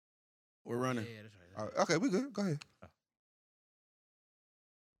We're running. Yeah, that's right. Okay, we good. Go ahead.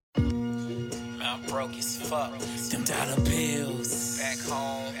 I'm broke as fuck. Them dollar bills. Back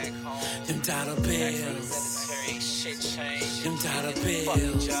home. Them dollar bills. Shit changed. Them dollar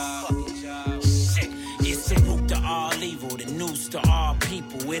bills. Shit. It's the root to all evil, the noose to all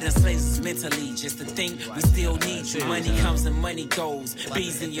people. It enslaves us mentally just to think we still need you. Money comes and money goes.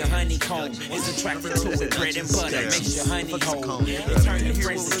 Bees in your honeycomb is attracted to it. Bread and butter makes your honey cold. They turn your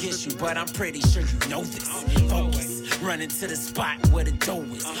friends against you, but I'm pretty sure you know this. Focus. Running to the spot where the dough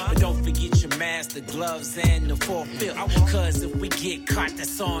is. But don't forget your mask, the gloves, and the forfeit. Cause if we get caught,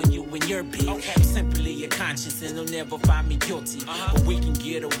 that's on you and your beat. I'm simply your conscience and they'll never find me guilty. But we can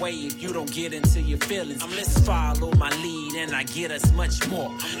get away if you don't get into your feelings. Let's follow my lead and I get us much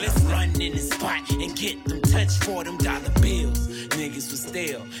more. Let's run in the spot and get them touch for them dollar bills. Niggas was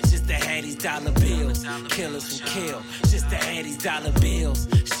stale, just to have these dollar bills. Killers will kill, just to have these dollar bills.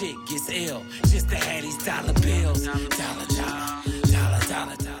 Shit gets ill, just to have these dollar bills. Dollar bills.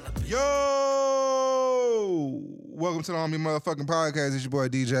 Yo! Welcome to the On Mute motherfucking podcast. It's your boy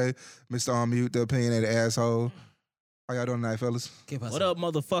DJ, Mr. On Mute, the opinionated asshole. How y'all doing tonight, fellas? What up,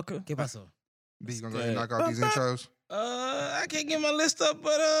 motherfucker? ¿Qué pasó? B, you gonna go ahead and knock off these intros? I can't get my list up,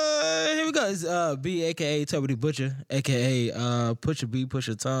 but here we go. It's B, a.k.a. Toby the Butcher, a.k.a. Pusha B,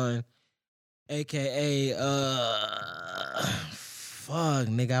 Pusha Time, a.k.a. Fuck,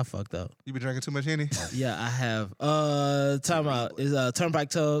 nigga, I fucked up. You been drinking too much Henny? Yeah, I have. Time out. Is Turnpike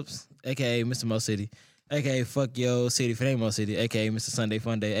Tubbs, a.k.a. Mr. Mo City, a.k.a. Fuck Yo City, for Mo City, a.k.a. Mr. Sunday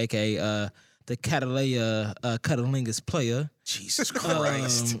Funday, a.k.a. The Catalaya Catalingus player. Jesus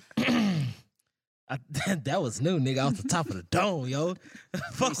Christ. That was new, nigga, off the top of the dome, yo.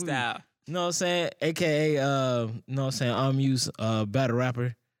 Fuck Freestyle. You know what I'm saying? AKA, you know what I'm saying? Amuse, battle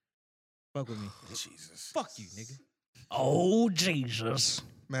rapper. Fuck with me. Jesus. Fuck you, nigga. Oh, Jesus.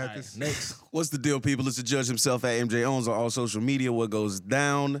 Mathis. Right, next. What's the deal, people? It's the judge himself at MJ Owns on all social media. What goes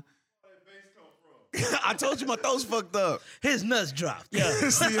down? I told you my throat's fucked up. His nuts dropped. Yeah. Yeah.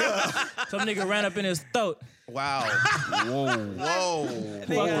 Some nigga ran up in his throat. Wow. Whoa.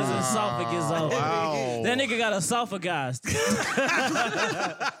 Fucked his esophagus off. Wow. That nigga got esophagus.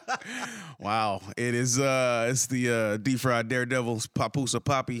 Wow. It is it's the deep fried daredevils, Papusa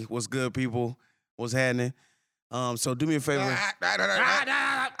Poppy. What's good, people? What's happening? So do me a favor.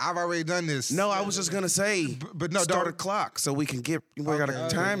 I've already done this. No, I was just gonna say, but no, start don't. a clock so we can get. We gotta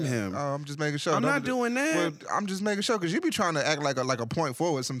time him. I'm just making sure. I'm not doing that. Well, I'm just making sure because you be trying to act like a point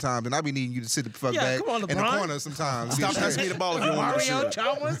forward sometimes, and I be needing you to sit the fuck back come on, in the LeBron. corner sometimes. Stop passing me the ball if you want to shoot. Mario it.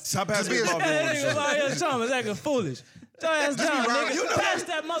 Chalmers? Stop passing me the ball if you want to shoot. it. Mario Chalmers acting foolish. Your ass down, nigga. You know Pass that-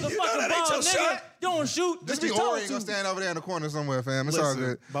 that motherfucking you know that ain't ball, your nigga. shot. You don't shoot. Just Just be be told Ori gonna to. stand over there in the corner somewhere, fam. It's all Listen,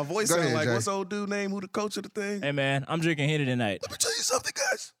 good. my voice Go sound ahead, like Jay. what's old dude name? Who the coach of the thing? Hey, man, I'm drinking Henny tonight. Let me tell you something,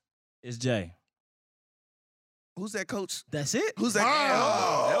 guys. It's Jay. Who's that coach? That's it? Who's that?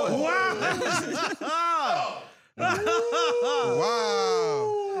 Wow.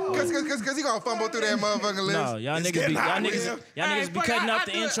 Because he gonna fumble through that motherfucking list. No, y'all It's niggas getting be hot, y'all William. niggas be cutting up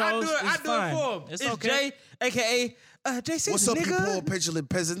the intros. I It's do it fine. for him. It's It's okay. Jay, a.k.a. JC, What's up, you nigga? poor petulant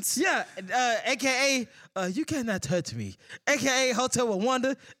peasants? Yeah, a.k.a. You cannot touch me, a.k.a. Hotel with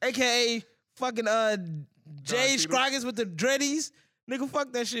Wonder, a.k.a. fucking Jay Scroggins with the dreadies. Nigga,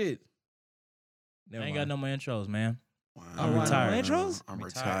 fuck that shit. I ain't got no more intros, man. I'm retired. Intros? I'm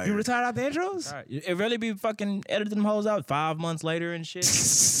retired. You retired out the intros? All right. It really be fucking editing them hoes out 5 months later and shit. All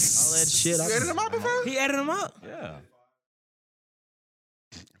that shit. You edited them out before? He edited them out? Yeah.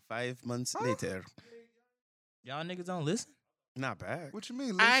 5 months later. Y'all niggas don't listen? Not bad. What you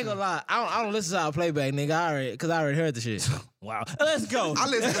mean? I ain't gonna lie. I don't listen to our playback, nigga. Cause I already heard the shit. Wow. Let's go. I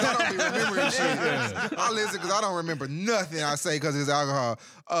listen because I don't be remembering shit. I listen because I don't remember nothing I say because it's alcohol.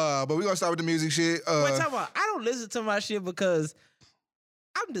 But we gonna start with the music shit. Wait, talk about. I don't listen to my shit because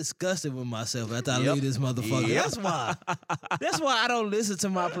I'm disgusted with myself after I leave this motherfucker. Yep. That's why. That's why I don't listen to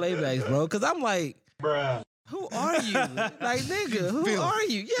my playbacks, bro. Cause I'm like, bruh, who are you? Like, nigga, who Filth. are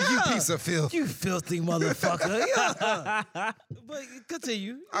you? Yeah, You piece of filth. you filthy motherfucker. Yeah. But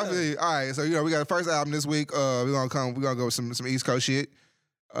continue. I feel you. All right, so we got the first album this week. We're gonna go with some East Coast shit.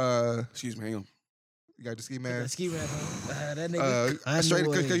 Excuse me, hang on. You got the ski man. Ski man, that nigga. Straight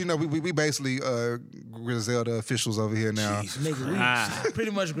because we basically Griselda officials over here now. Nigga, we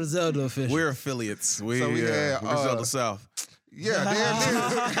pretty much Griselda official. We're affiliates. We had, Griselda South. Yeah, damn near.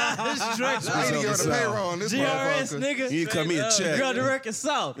 I need to get on the payroll on this GRS, motherfucker. nigga. You need to cut me a check. Girl Direct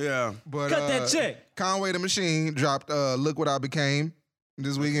South. Yeah. But, Cut that check. Conway the Machine dropped Look What I Became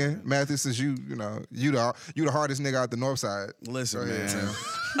this weekend. Mathis, since you the hardest nigga out the north side. Listen, Go ahead, man.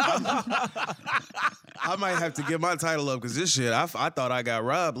 I might have to get my title up because this shit, I thought I got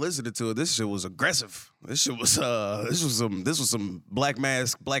robbed listening to it. This shit was aggressive. This was some black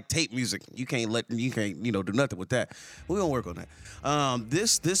mask, black tape music. You can't do nothing with that. We're gonna work on that.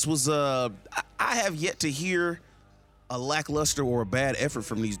 This was I have yet to hear a lackluster or a bad effort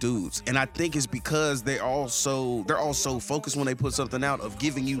from these dudes, and I think it's because they're all so focused when they put something out of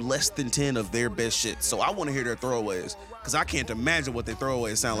giving you less than 10 of their best shit. So I want to hear their throwaways because I can't imagine what their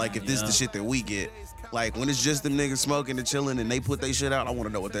throwaways sound like if this is the shit that we get. Like when it's just them niggas smoking and chilling and they put their shit out, I want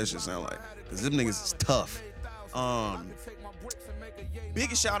to know what that shit sound like because them niggas is tough.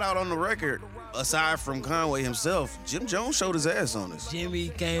 Biggest shout out on the record, aside from Conway himself, Jim Jones showed his ass on this. Jimmy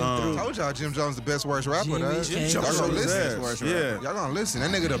came through. I told y'all Jim Jones the best worst rapper. Jim Y'all Jones gonna showed his listen. ass. Yeah. Y'all gonna listen.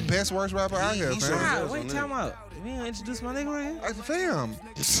 That nigga the best worst rapper out here, He showed his fam. ass. Wait, time out. We ain't introduce my nigga right here? Like, fam,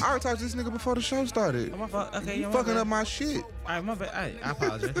 I already talked to this nigga before the show started. Oh, my fault. Okay, You fucking up my shit. All right, my bad. I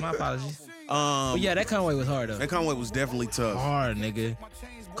apologize. My apologies. But But yeah, that Conway was hard though. that Conway was definitely tough. Hard, nigga.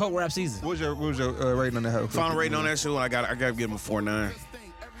 Coke rap season. What was your rating on that hoe? Final rating on that shit, I got to give him a 4.9.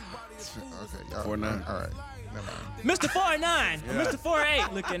 Okay, y'all. 4.9. All right. Never mind. Mr. 4'9", Mr.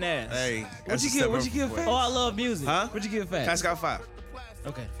 4'8", looking ass. Hey, What'd you give? What'd you give? Fat? Oh, I love music. Huh? What'd you give Fat? That's got 5.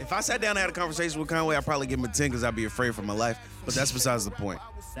 Okay. If I sat down and had a conversation with Conway, I'd probably give him a 10 because I'd be afraid for my life. But that's besides the point.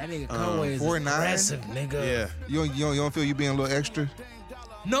 That nigga Conway is 4'9"? aggressive, nigga. Yeah. You don't feel you being a little extra?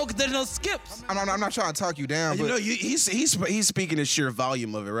 No, because there's no skips. I'm not trying to talk you down, You but know, he's speaking the sheer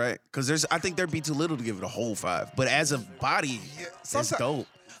volume of it, right? Because I think there'd be too little to give it a whole 5. But as a body, it's sometimes- dope.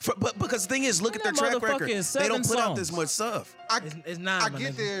 But because the thing is, look at their That track motherfucker record. is They don't 7 put out songs. this much stuff. It's not. I my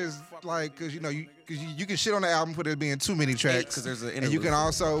get nigga. there's like, cause you can shit on the album for there being too many tracks. 'cause there's an and you interlude. can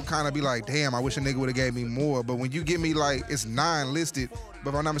also kind of be like, damn, I wish a nigga would have gave me more. But when you give me like, it's 9 listed,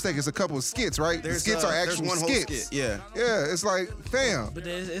 but if I'm not mistaken, it's a couple of skits, right? The skits are there's actual one whole skits. skit. Yeah. Yeah, it's like, fam. But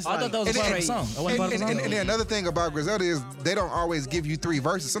it's I thought that was a And- part of and- the song. That wasn't part of the song. And then another thing about Griselda is they don't always give you 3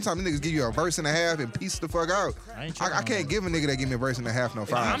 verses. Sometimes niggas give you a verse and a half and piece the fuck out. I ain't tripping I on can't that. give a nigga that give me a verse and a half no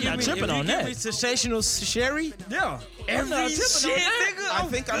 5. I'm not tripping on Give that. me sensational Sherry. Yeah. Every shit,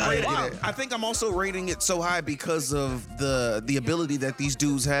 nigga. I think I'm also rating it so high because of the ability that these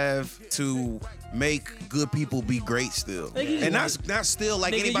dudes have to make good people be great still, Nigga, and not still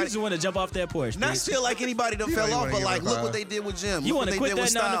like Nigga, you anybody. just want to jump off that porch. Not bitch. still like anybody that You know fell you off, wanna but give like it a look 5. what they did with Jim. You want to quit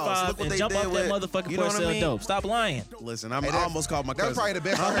that 9 to 5 and jump off that motherfucking You know porch what I sell mean? dope. Stop lying. Listen, Hey, I almost called my That was cousin.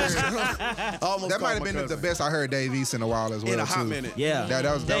 probably the best I heard. Almost That might called have my been the cousin. best I heard Dave East in a while as well. In a hot too. minute. Yeah. That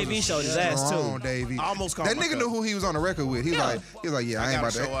was Dave East showed his ass, strong, too. Dave East. I almost called That my nigga knew cousin. who he was on the record with. He was like, yeah, I ain't gotta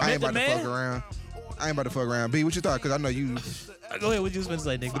about to, show up. I ain't about to Met the fuck man? around. I ain't about to fuck around. B, what you thought? Cause I know you Go ahead. What you was supposed to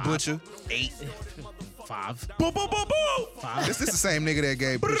say, nigga? Butcher. 8, 5. Boom, boom, boom, boom. 5. This the same nigga that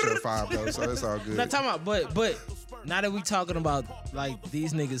gave Butcher a 5 though, so it's all good. Now talking about, but now that we talking about like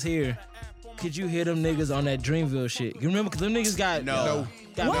these niggas here, could you hear them niggas on that Dreamville shit? You remember? Cause them niggas got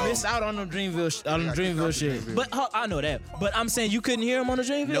missed out on them Dreamville shit. But I know that. But I'm saying you couldn't hear him on the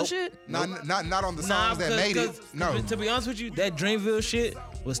Dreamville Nope. shit. Not on the songs that made it. No. To be honest with you, that Dreamville shit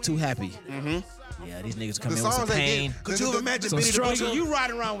was too happy. Mm-hmm. Yeah, these niggas come The in with some songs they pain. get. Could you imagine Some Benny the struggle. Butcher? You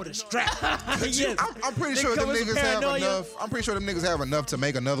riding around with a strap. Yes. I'm pretty They sure them come with some niggas have paranoia. enough. I'm pretty sure them niggas have enough to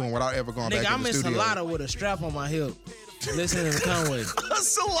make another one without ever going Nigga, back I'm in the in studio. Salada with a strap on my hip, listening to Conway. A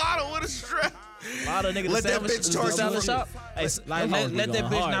Salada with a strap. A lot of niggas. Let that sandwich- bitch charge sandwich you. shop. Hey, Like, them hoes be let that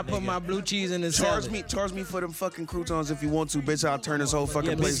going bitch hard, not put nigga. my blue cheese in his Charge salad. me for them fucking croutons if you want to, bitch. I'll turn this whole fucking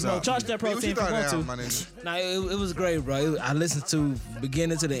Yeah, place bitch, out. charge that B, what protein you if you thought of want that to. album, my nigga? Nah, it was great, bro. I listened to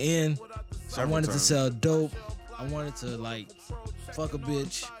beginning to the end. I wanted to times. sell dope. I wanted to like fuck a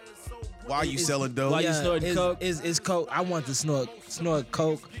bitch. Why you selling dope? Why you snorting coke? It's coke. I want to snort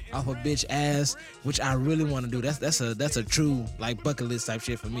coke off a bitch ass, which I really want to do. That's a true like bucket list type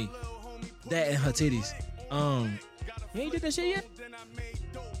shit for me. That and her titties. You ain't did that shit yet?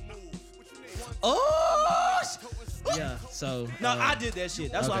 Yeah. So No, I did that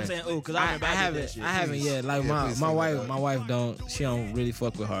shit. That's what I'm okay. saying. Oh, because I remember I did haven't. that shit. I haven't yet. Like Yeah, please my say wife. that. My wife don't. She don't really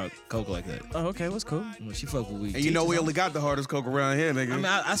fuck with hard coke like that. Oh, okay, what's cool? She fuck with weed. And you know we only got the hardest coke around here, nigga. I mean,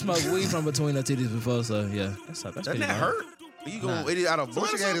 I smoked weed from between her titties before, so yeah. That's Doesn't pretty that bad. hurt? You gonna eat it out of So what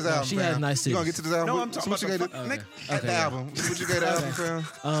blood? you gave this album, she fam? has nice You gonna titties. get to this album? No, I'm So talking what you about gave the it? nigga. At the album. What you gave the album, fam?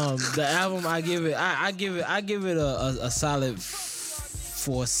 The album I give it. I give it a solid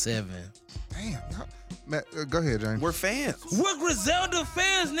 4.7. Damn. y'all- Matt, go ahead, James. We're fans. We're Griselda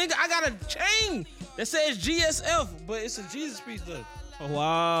fans, nigga. I got a chain that says GSF, but it's a Jesus piece though.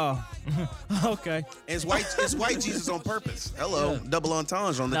 Wow. Okay. It's white Jesus on purpose. Hello, double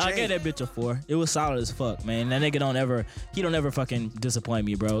entendre on the Nah, I chain. gave that bitch a 4. It was solid as fuck, man. That nigga don't ever fucking disappoint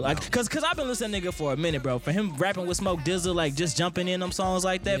me, bro. Like, cause I've been listening to nigga for a minute, bro. For him rapping with Smoke DZA, like just jumping in them songs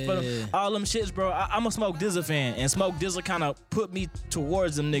like that, for all them shits, bro. I'm a Smoke DZA fan, and Smoke DZA kind of put me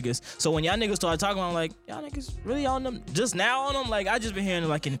towards them niggas. So when y'all niggas started talking about, I'm like, y'all niggas really on them just now on them? Like, I just been hearing them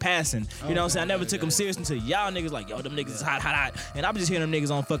like in passing. You know what I'm saying? I never took them serious until y'all niggas like, yo, them niggas is hot. And I'm just hearing them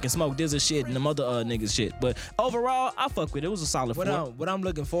niggas on fucking Smoke DZA shit and them other niggas shit. But overall, I fuck with it. It was a solid 4. What I'm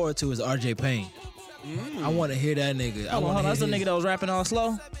looking forward to is RJ Payne. I want to hear that nigga. Hold on, that's the nigga that was rapping all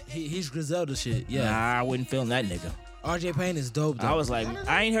slow? He's Griselda shit. Yeah. Nah, I wouldn't feel that nigga. RJ Payne is dope though. I was like,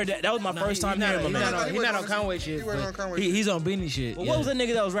 I ain't heard that. That was my first time hearing him. He's not on Conway shit. He's on Beanie shit. Well, what was that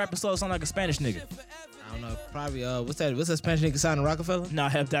nigga that was rapping slow? Sound like a Spanish nigga. I don't know. Probably what's that Spanish nigga signing Rockefeller? No,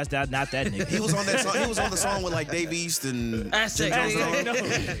 that's not that nigga. He was on that song. He was on the song with like Dave East and Aztec. No,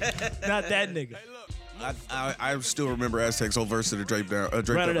 not that nigga. I still remember Aztec's whole verse of the Draped Up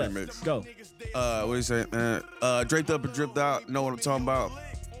remix. Go. What do you say? Draped up and dripped out. Know what I'm talking about?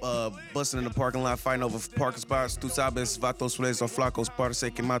 Busting in the parking lot, fighting over parking spots. Tu sabes, vatos frescos, flacos, parce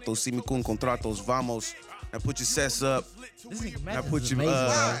quematos, si me con contratos, vamos. Now put your sets up. This nigga Now Mathis put is your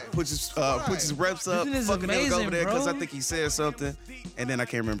amazing. put his reps up. This nigga's Fucking nigga amazing, over there because I bro. think he said something, and then I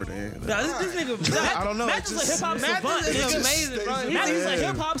can't remember the end. Nah, this nigga. I don't know. Matt is a hip hop savant. Mathis is nigga. amazing, bro. Matt is a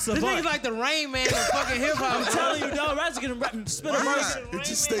hip hop This savant. nigga's like the Rain Man of fucking hip hop. I'm telling you, dog. Rat's gonna spit a verse. It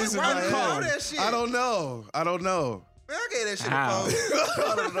just stays in Why my you call head. that shit? I don't know. Man, I gave that shit How? a 4.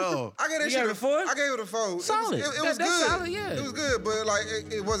 I don't know. I gave that You shit gave it a 4? I gave it a 4. Solid. It was That's good. solid, yeah. It was good, but like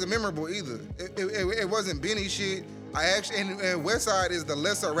it wasn't memorable either. It wasn't Benny shit. I actually and Westside is the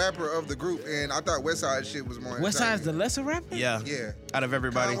lesser rapper of the group, and I thought Westside shit was more. Westside's the lesser rapper? Yeah. Yeah. Out of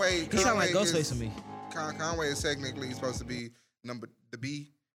everybody. He sound like Ghostface to me. Conway is technically supposed to be the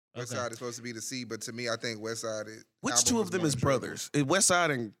B. Westside is supposed to be the C, but to me, I think Westside is. Which two of them is brothers?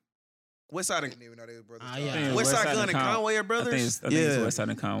 Westside and I didn't even know they were brothers. yeah. Westside Gun and Conway are brothers. I think it's Westside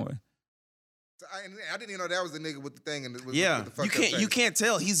and Conway. So I didn't even know that was the nigga with the thing and with Yeah, the fucked you up can't face. you can't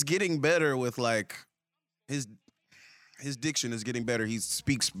tell. He's getting better with like his diction is getting better. He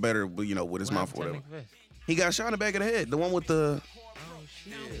speaks better, with his mouth or whatever. He got shot in the back of the head. The one with the.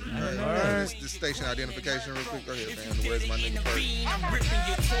 The station identification real quick. Go ahead, man. Where's my nigga first? I'm ripping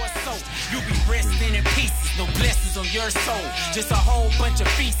your torso. You be resting in pieces. No blessings on your soul. Just a whole bunch of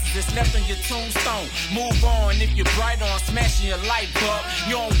feces that's left on your tombstone. Move on if you're bright on smashing your light bulb.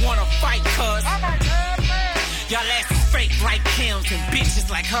 You don't wanna fight, cuz. Y'all asses fake like Kim's and bitches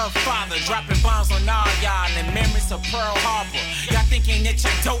like her father. Dropping bombs on all y'all in memories of Pearl Harbor. Y'all thinking that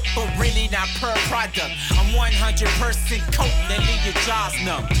you're dope, but really not per product. I'm 100% coke that leave your jaws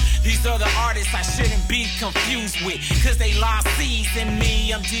numb. These other artists I shouldn't be confused with, cause they lost seeds in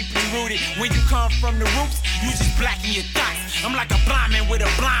me. I'm deeply rooted. When you come from the roots, you just blacken your thoughts. I'm like a blind man with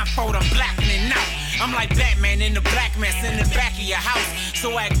a blindfold, I'm blackening out. I'm like Batman in the black mess in the back of your house.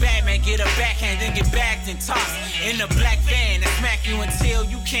 So act Batman, get a backhand, then get bagged and tossed in the black van and smack you until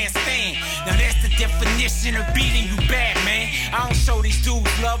you can't stand. Now that's the definition of beating you bad, man. I don't show these dudes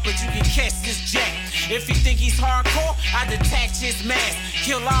love, but you can catch this jack. If you think he's hardcore, I detach his mask,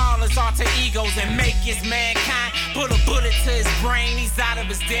 kill all his alter egos and make his mankind. Put a bullet to his brain, he's out of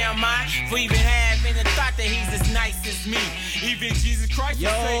his damn mind. For even having the thought that he's as nice as me. Even Jesus Christ would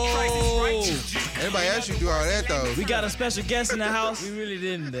say Christ is righteous. Everybody else you do all that though. We got a special guest in the house. We really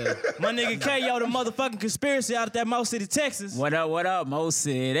didn't though. My nigga K.A.Y.O, the motherfucking Konspiracy out of that Mo City, Texas. What up, Mo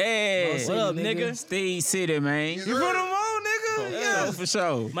City? What's up, nigga? Steve City, man. You from the mall, nigga? Yeah, for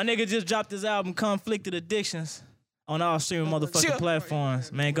sure. My nigga just dropped his album Conflicted Addictions on all streaming motherfucking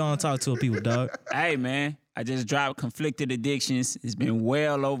platforms. Man, go and talk to people, dog. Hey, man, I just dropped Conflicted Addictions. It's been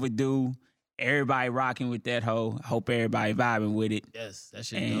well overdue. Everybody rocking with that hoe. Hope everybody vibing with it. Yes, that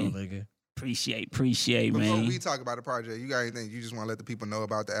shit And dope, nigga. Appreciate, Before man. we talk about the project, you got anything you just want to let the people know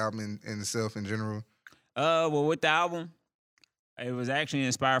about the album and itself in general? Well, with the album, it was actually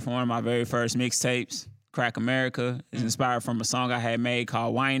inspired from one of my very first mixtapes, Crack America. It's inspired from a song I had made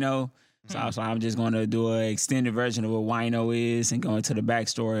called K.A.Y.O. So I was like, I'm just going to do an extended version of what K.A.Y.O is and go into the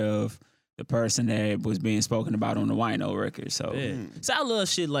backstory of the person that was being spoken about on the K.A.Y.O record. So Yeah. So I love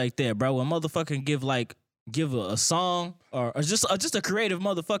shit like that, bro. When motherfucking give a song or just a creative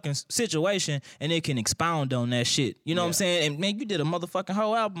motherfucking situation and it can expound on that shit. You know what I'm saying? And man, you did a motherfucking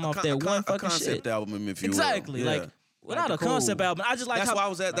whole album off that one fucking concept shit. album, if you Exactly. will. Yeah. Like without a concept album, I just like That's how why I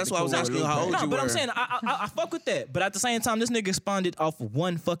was at. That's why I was asking you how old no, you but were. I'm saying I fuck with that. But at the same time, this nigga responded off of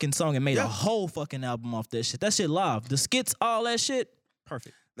one fucking song and made a whole fucking album off that shit. That shit live. The skits, all that shit,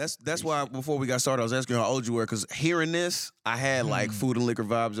 perfect. That's why before we got started, I was asking how old you were, because hearing this, I had like Food and Liquor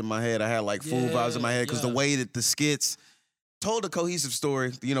vibes in my head. I had like food vibes in my head, because the way that the skits told a cohesive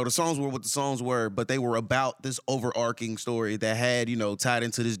story. You know, the songs were what the songs were, but they were about this overarching story that had, you know, tied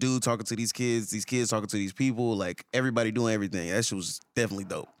into this dude talking to these kids talking to these people, like everybody doing everything. That shit was definitely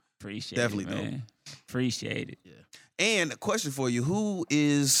dope. Appreciate Definitely it, man. Appreciate it. Yeah. And a question for you: who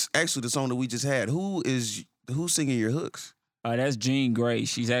is actually the song that we just had? Who's singing your hooks? That's Jean Grace.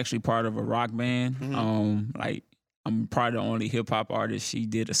 She's actually part of a rock band. Like I'm probably the only hip hop artist she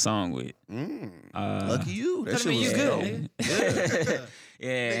did a song with. Lucky you. That shit was you good. dope.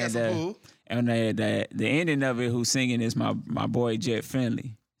 Yeah, They got some food. and the ending of it, who's singing is my boy Jet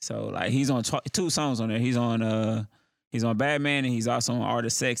Finley. So like he's on 2 songs on there. He's on Batman, and he's also on Art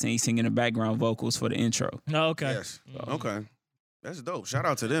of Sex, and he's singing the background vocals for the intro. Oh, okay. Yes. Okay. That's dope. Shout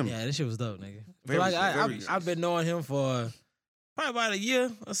out to them. Yeah, this shit was dope, nigga. Very- Like very- I've been knowing him for probably about a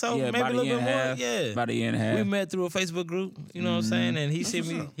year or so, Yeah, maybe about a little year bit and a more. half. Yeah, About a year and a half. we met through a Facebook group. You know what I'm saying? And he sent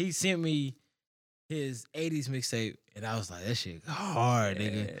what's me his 80s mixtape, and I was like, that shit hard,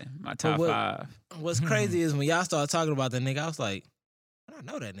 nigga. Yeah, my top what- 5. What's crazy is when y'all started talking about that nigga, I was like, I don't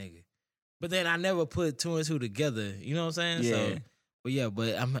know that nigga. But then I never put 2 and 2 together. You know what I'm saying? Yeah. So,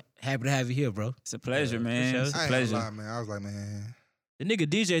 but I'm happy to have you here, bro. It's a pleasure, Yeah, man. for sure. It's I a ain't gonna pleasure. lie, man. I was like, man. The nigga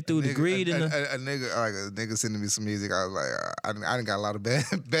DJ threw the greed in the. a nigga sending me some music. I was like, I didn't got a lot of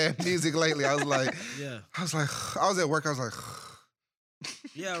bad music lately. I was like, Yeah. I was at work. I was like,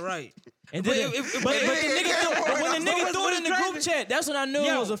 Yeah, right. And then, But if- but but the it- nigga, when the nigga what's- threw it in the what's group crazy- chat, that's when I knew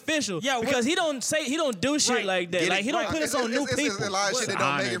Yeah. it was official. Yeah, because he don't do shit Right. like that. Get Like it? he don't Right. put us on new it's people. a lot of shit that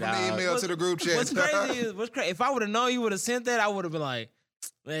don't make it from the Honor, email dog. to the group chat. What's crazy? If I would have known you would have sent that, I would have been like,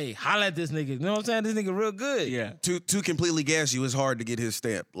 hey, holla at this nigga. You know what I'm saying? This nigga real good. Yeah. To completely gas you, it's hard to get his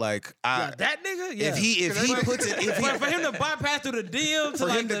stamp. Like Yeah, that nigga? Yeah. if he puts it, if he, for him to bypass through the DM to for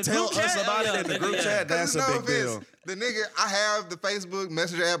like him to the tell group us chat, about yeah, it in the group yeah. chat, that's a No big offense. deal. The nigga, I have the Facebook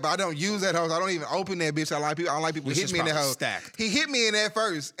Messenger app, but I don't use that host. I don't even open that bitch. I don't like people This hit is me in that probably host. stacked. He hit me in that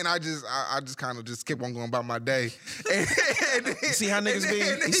first, and I just kind of just kept on going about my day. And You see how niggas be?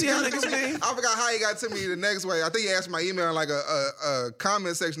 You see how niggas be? I forgot how he got to me the next way. I think he asked my email in like a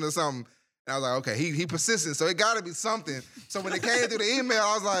comment section or something. And I was like, okay, he persistent, so it got to be something. So when it came through the email,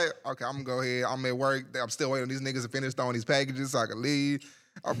 I was like, okay, I'm gonna go ahead. I'm at work. I'm still waiting on these niggas to finish throwing these packages so I can leave.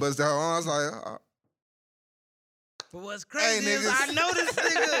 I busted her on. I was like, But what's crazy is niggas. I know this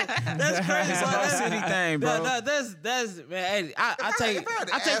nigga. That's crazy. It's my city thing, bro. That's man. Hey, I take if I had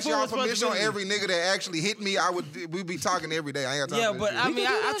to I take ask full y'all permission on responsibility. every nigga that actually hit me, we'd be talking every day. I ain't got time Yeah, for but this I shit. mean,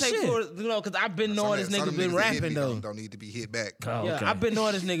 can do I that take shit. full, because I've been knowing this Some nigga of been niggas that hit rapping me though. don't need to be hit back. Oh, Yeah, okay. I've been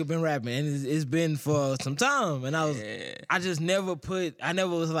knowing this nigga been rapping, and it's been for some time. And I just never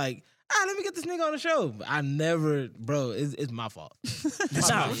was like, let me get this nigga on the show. But I never, bro, it's my fault.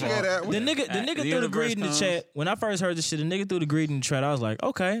 Nah, What you got at? the nigga the threw the universe greed in the comes. chat. When I first heard this shit, the nigga threw the greed in the chat. I was like,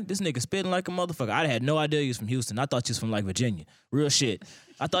 okay, this nigga spitting like a motherfucker. I had no idea he was from Houston. I thought you was from like Virginia. Real shit.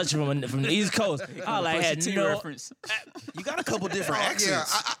 I thought you were from the East Coast. I like had Pusha T no. reference. You got a couple different Yeah,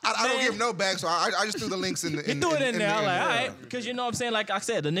 accents. I don't give no back, so I just threw the links in the. He threw it in there. I was like, all yeah. right, because you know what I'm saying. Like I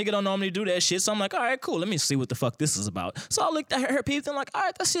said, the nigga don't normally do that shit. So I'm like, all right, cool. Let me see what the fuck this is about. So I looked at her peeps and like, all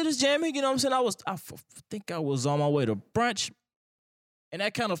right, that shit is jamming. You know what I'm saying? I think I was on my way to brunch. And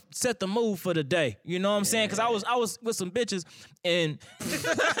that kind of set the mood for the day. You know what I'm saying? Because I was with some bitches and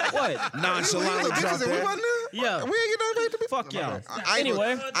what? Nonchalantly Look, dropped bitches, we that. wasn't there? Yeah. We ain't get no back to be. Fuck y'all. I ain't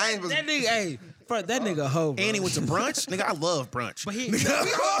Anyway. I ain't was. That nigga, hey, that nigga hoe. Bro. And he went to brunch. Nigga, I love brunch. But he We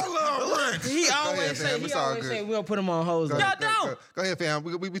all love brunch. he always ahead, say fam. It's all good. we gonna put him on hoes. Go Like, ahead, don't. Go ahead, fam.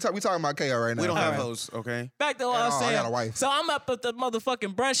 We talking about K.A.Y.O right now. We don't have All right. those, okay? Back to what I was Oh, I saying. got a wife. So I'm up at the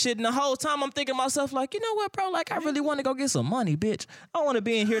motherfucking brunch shit, and the whole time I'm thinking to myself, like, you know what, bro? Like, I really want to go get some money, bitch. I want to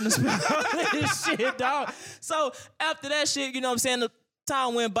be in here and spend all this shit, dog. So after that shit, you know what I'm saying? The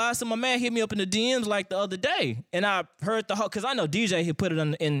time went by, so my man hit me up in the DMs like the other day, and I heard the whole, because I know DJ had put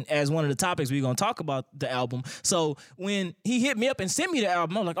it in as one of the topics we gonna talk about the album. So when he hit me up and sent me the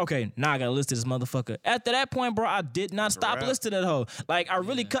album, I'm like, okay, now I gotta listen to this motherfucker. After that point, bro, I did not stop listening to that hoe. Like I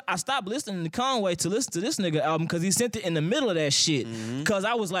really, I stopped listening to Conway to listen to this nigga album because he sent it in the middle of that shit. Because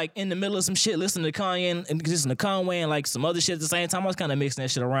I was like in the middle of some shit, listening to Kanye and listening to Conway and like some other shit at the same time. I was kind of mixing that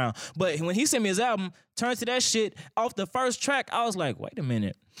shit around. But when he sent me his album, turned to that shit off the first track, I was like, wait a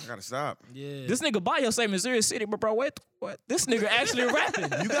minute. I gotta stop. Yeah. This nigga Bio say Missouri City, but bro, what? This nigga actually rapping.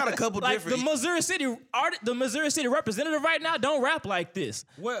 You got a couple Like different. the Missouri City representative right now don't rap like this.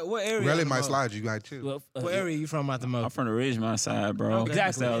 What area? Really you might from? slide you, like too. Well, What area you from out the most? I'm from the Ridgemont side, bro. Okay.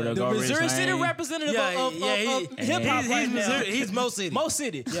 Exactly. So, The Missouri City representative of hip hop right now. He's Mo City. Mo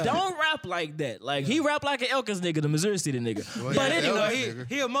City. Don't rap like that. Like he rap like an Elkins nigga, the Missouri City nigga. Well, But yeah, anyway,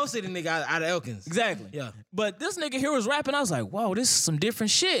 he a Mo City nigga out of Elkins. exactly. Yeah. But this nigga here was rapping. I was like, whoa, this is some different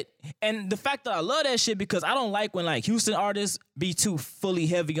shit. And the fact that I love that shit because I don't like when like Houston artists be too fully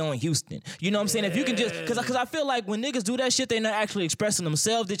heavy on Houston. You know what I'm saying? If you can just because I feel like when niggas do that shit, they not actually expressing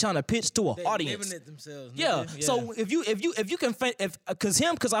themselves. They're trying to pitch to an audience. Living it themselves. Yeah. nigga. So if you can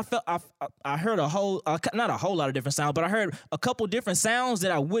because I heard a whole not a whole lot of different sounds, but I heard a couple different sounds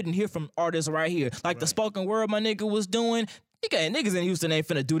that I wouldn't hear from artists right here, like the spoken word my nigga was doing. Niggas in Houston ain't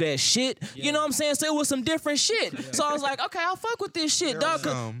finna do that shit. You know what I'm saying? So it was some different shit. So I was like, okay, I'll fuck with this shit, There are dog.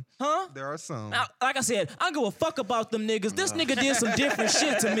 some. Huh? There are some. Like I said, I don't give a fuck about them niggas. This nigga did some different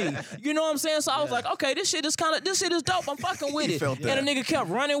shit to me. You know what I'm saying? So I was like, okay, this shit is dope. I'm fucking with it. felt that. And the nigga kept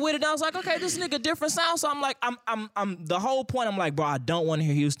running with it. And I was like, okay, this nigga different sound. So I'm like, I'm the whole point. I'm like, bro, I don't want to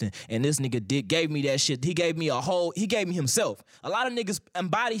hear Houston. And this nigga gave me that shit. He gave me himself. A lot of niggas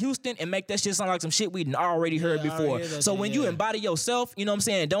embody Houston and make that shit sound like some shit we already heard before. So when you embody yourself, you know what I'm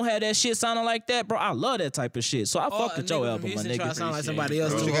saying, don't have that shit sounding like that, bro. I love that type of shit. So I fuck with your album, my Try to nigga. sound like somebody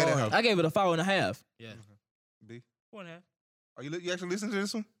else What too you got hard. that? I gave it a 4.5. Yeah. B. 4.5. Are you actually listening to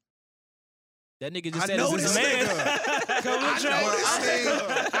this one? That nigga just I said know it's his this man. nigga. Come on,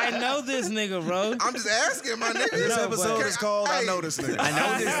 Well, I know this nigga, bro. I'm just asking, my nigga. This No, episode but- is called I Hey. Know This Nigga. I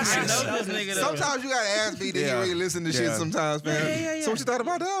know this nigga. Though. Sometimes you gotta ask B, then Yeah. you really listen to shit Yeah. sometimes, man. Yeah. So what you thought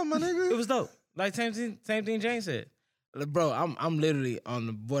about that, my nigga? It was dope. Like same thing Jane said. Like, bro, I'm literally on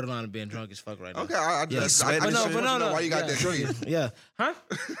the borderline of being drunk as fuck right now. Okay, I Yeah, just sweating I and just shit. want to know why you got yeah, that 3. Yeah. Huh?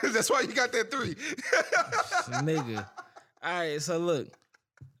 That's why you got that 3. Nigga. All right, so look.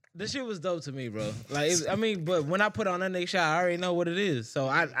 This shit was dope to me, bro. Like, but when I put on that nigga shot, I already know what it is. So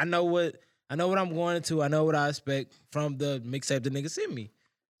I know what I'm going into. I know what I expect from the mixtape the nigga sent me.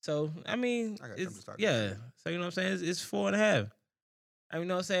 So I mean, I got it's, something to talk yeah. So you know what I'm saying? It's 4.5. I mean, you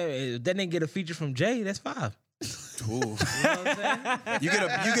know what I'm saying? If that nigga get a feature from Jay, that's 5. Ooh. You know what I'm saying? You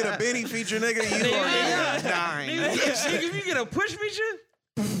get a Benny feature, nigga. You are 9. Nigga, if you get a push feature,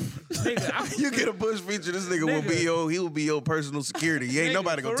 nigga, You get a Bush feature, this nigga he will be your personal security. You ain't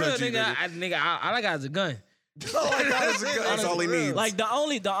nobody gonna for real, touch you, nigga. All I got is a gun. That's all he needs. Like the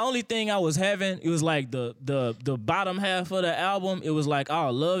only thing I was having, it was like the bottom half of the album. It was like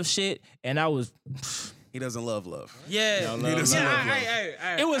all love shit, and I was. He doesn't love love. Yeah, He doesn't love love.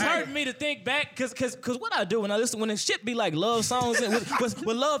 It was hurting me to think back, cause what I do when I listen, when it shit be like love songs and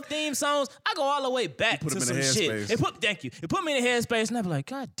with love theme songs, I go all the way back put to him in some the shit. headspace. It put me in the headspace, and I be like,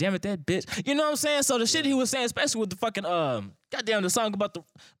 God damn it, that bitch. You know what I'm saying? So the shit he was saying, especially with the fucking goddamn the song about the.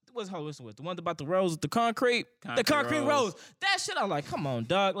 What's how listen with the one about the rose with the concrete rose. That shit, I'm like, come on,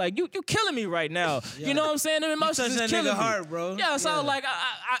 dog. Like you killing me right now. You know what I'm saying? The emotions touch is that killing nigga me. heart, bro. Yeah, so Yeah. like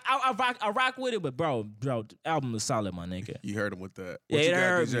I rock with it, but bro, the album is solid, my nigga. You heard him with that. Yeah, What you it got,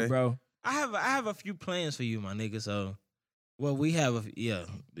 hurt DJ? me, bro. I have a few plans for you, my nigga. So, well, we have a yeah.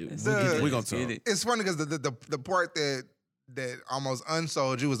 We gonna talk. It's funny because the part that almost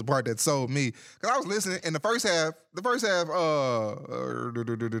unsold you was the part that sold me. Cause I was listening in the first half,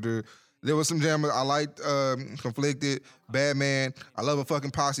 there was some jam I liked, Conflicted, Bad Man. I love a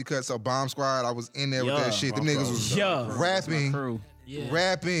fucking posse cut, so Bomb Squad, I was in there with that shit. Them niggas was rapping.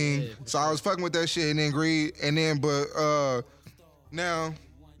 Rapping. So I was fucking with that shit and then Greed. And then but now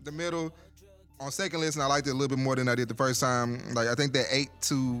the middle. On second listen, I liked it a little bit more than I did the first time. Like I think that 8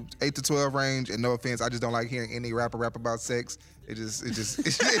 to 12 range. And no offense, I just don't like hearing any rapper rap about sex. It just is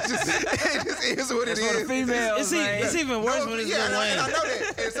what it is. For the females, It's even worse when it's yeah, Lil Wayne. and I know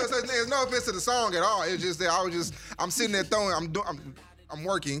that. And so there's no offense to the song at all. It's just that I'm sitting there I'm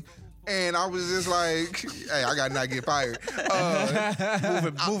working. And I was just like, hey, I gotta not get fired.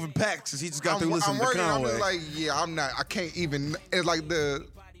 Moving packs. He just got through listening to working. I'm Conway. just like, yeah, I can't even. It's like the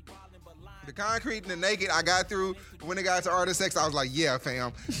concrete and the naked I got through. When it got to Art of Sex, I was like, yeah,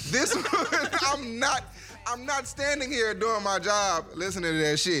 fam. This I'm not standing here doing my job listening to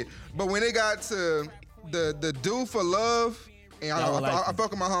that shit. But when it got to the Do for Love, and I fuck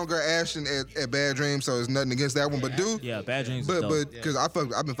with my homegirl Ashton at Bad Dreams, so it's nothing against that one. But Bad Dreams. but because I've been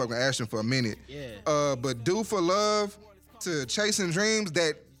fucking with Ashton for a minute. Yeah. But Do for Love to Chasing Dreams,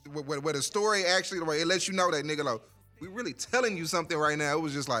 that where the story actually, where it lets you know that nigga, like, we really telling you something right now. It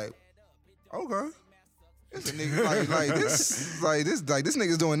was just like, okay. It's a nigga this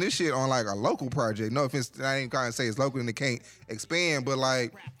nigga's doing this shit on like a local project. No offense, I ain't kind of say it's local and it can't expand, but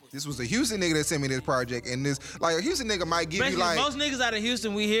like this was a Houston nigga that sent me this project, and this like a Houston nigga might give Basically, you like most niggas out of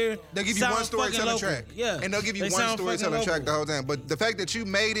Houston we hear they'll give you one storytelling track, yeah, and they'll give you they one sound storytelling fucking track the whole time. But the fact that you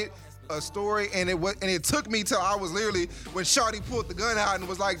made it a story and it took me till I was literally when Shawty pulled the gun out and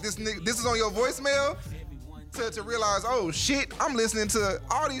was like, this is on your voicemail. To realize, oh shit, I'm listening to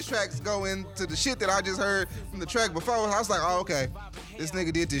all these tracks go into the shit that I just heard from the track before. I was like, oh, okay, this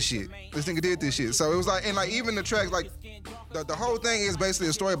nigga did this shit. So it was like, and like even the tracks, like the whole thing is basically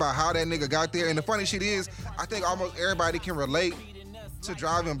a story about how that nigga got there. And the funny shit is, I think almost everybody can relate to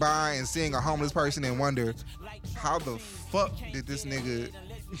driving by and seeing a homeless person and wonder, how the fuck did this nigga...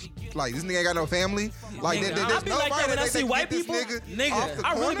 Like, this nigga ain't got no family. Like, Nigga, there's I be like that when I see white people. Nigga,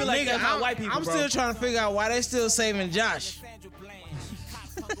 I really be like that about white people, I'm bro. still trying to figure out why they still saving Josh.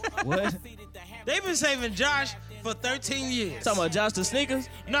 What? They've been saving Josh for 13 years. Talking about Josh the Sneakers?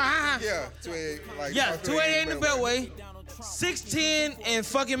 Nah, Yeah, 288. Like, 288 in the Beltway, 610 in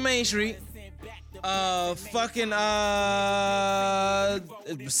fucking Main Street. When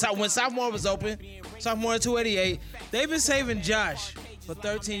Sophomore was open, Sophomore 288, they've been saving Josh for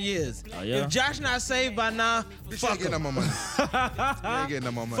 13 years. Oh, yeah? If Josh not saved by now, fuck Getting no him. more money. Ain't getting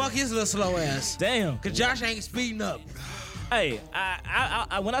no more money. Fuck his little slow ass. Damn. Cause Josh ain't speeding up. Hey,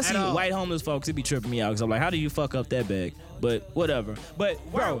 I when I see all. white homeless folks, it be tripping me out because I'm like, how do you fuck up that bag? But whatever. But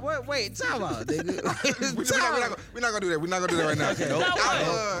bro, Wait, time out, nigga. We're not gonna do that. We're not gonna do that right now. Nope.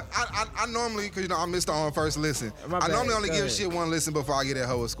 I normally, cause you know I missed on first listen. My I bad. normally only Go give ahead. shit one listen before I get that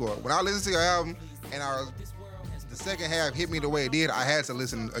whole score. When I listen to your album and the second half hit me the way it did, I had to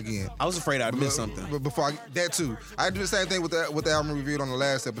listen again. I was afraid I'd miss something. But before that too, I do the same thing with the album reviewed on the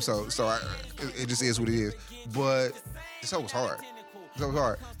last episode. So it just is what it is. But this whole was hard. So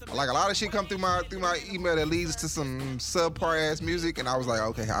hard. Like a lot of shit come through my email that leads to some subpar ass music, and I was like,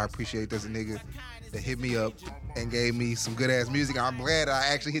 okay, I appreciate this nigga that hit me up and gave me some good ass music. I'm glad I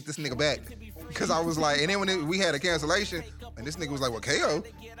actually hit this nigga back because I was like, and then when we had a cancellation, and this nigga was like, well, K.A.Y.O.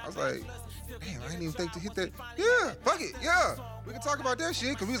 I was like, damn, I didn't even think to hit that. Yeah, fuck it, yeah, we can talk about that shit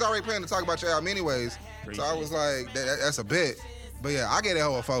because we was already planning to talk about your album anyways. So I was like, that's a bet. But yeah, I gave that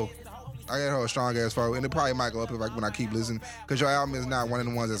whole a 4. I got her a strong ass 4, and it probably might go up when I keep listening, because your album is not one of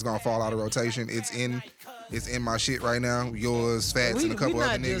the ones that's gonna fall out of rotation. It's in my shit right now. Yours, Fats, and a couple we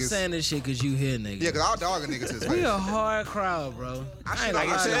other not niggas. just saying this shit because you here, nigga. Yeah, because I'll dog a nigga to his We face. a hard crowd, bro. I shit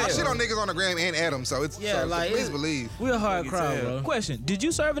on niggas on the gram and Adam, so it's Yeah, so like please believe. We a hard crowd, bro. question: did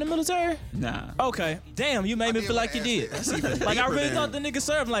you serve in the military? Nah. Okay. Damn, you made me did feel my like you ass. did. Like I really thought the nigga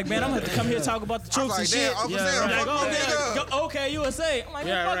served. Like, man, I'm gonna have to come here and talk about the I was troops like, and damn, shit. Uncle Yeah, Sam, right. fuck my Like, nigga. okay, USA. I'm like,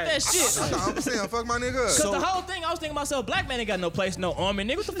 Yeah, fuck right. that shit. Uncle Sam, fuck my nigga. Cause the whole thing, I was thinking to myself, black man ain't got no place, no army,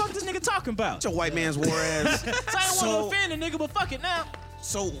 nigga. What the fuck this nigga talking about? Your white man's war ass. So I didn't want to offend a nigga, but fuck it now.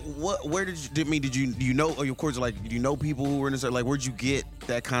 So what? Where did you? Did you know? Of course, like, do you know people who were in this? Like, where'd you get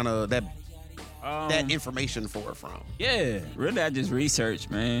that kind of that information for it from? Yeah. Really, I just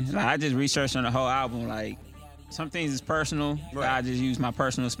researched, man. Like, I just researched on the whole album. Like, some things is personal. Right. I just use my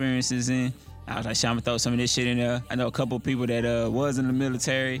personal experiences in. I was like, shit, I'm gonna throw some of this shit in there. I know a couple people that was in the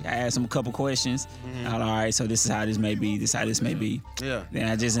military. I asked them a couple questions. I was like, all right, so this is how this may be. This is how this may be. Yeah. Then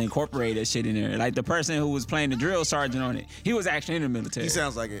I just incorporated that shit in there. Like the person who was playing the drill sergeant on it, he was actually in the military. He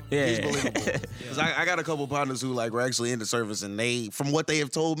sounds like it. Yeah. He's believable. 'Cause I got a couple partners who like were actually in the service, and they, from what they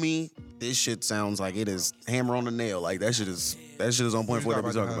have told me, this shit sounds like it is hammer on the nail. Like that shit is on point for what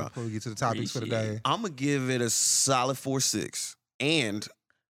we're talking about. Before we get to the topics for the day. I'm gonna give it a solid 4.6, and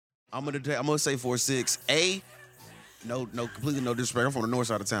I'm gonna say 4.6. Completely no disrespect. I'm from the north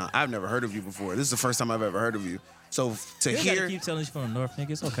side of town. I've never heard of you before. This is the first time I've ever heard of you. So to You gotta hear, keep telling you from the north,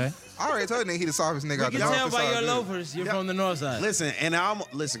 nigga. It's okay. I already told you he the softest nigga out You the can tell north. by It's your all good. loafers, you're from the north side. listen,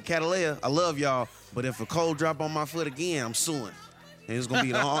 K.A.Y.O, I love y'all, but if a cold drop on my foot again, I'm suing. And it's gonna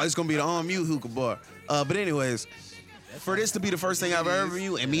be the on mute hookah bar. But anyways, for this to be the first thing I've ever heard from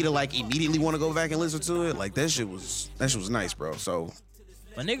you, and me to like immediately want to go back and listen to it, like that shit was nice, bro. So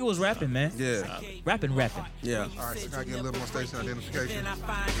My nigga was rapping, man. yeah, Rapping. yeah. All right, so can I get a little more station identification? Then I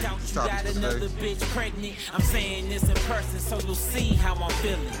find out you Topics got for another today. bitch pregnant. I'm saying this in person so you'll see how I'm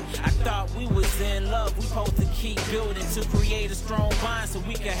feeling. I thought we was in love. We supposed to keep building to create a strong bond so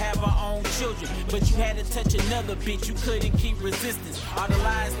we can have our own children. But you had to touch another bitch. You couldn't keep resistance. All the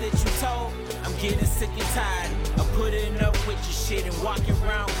lies that you told, I'm getting sick and tired of putting up with your shit and walking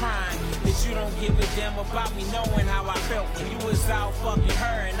around crying that you don't give a damn about me, knowing how I felt when you was out fucking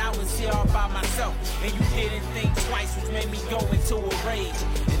her and I was here all by myself. And you didn't think twice, which made me go into a rage.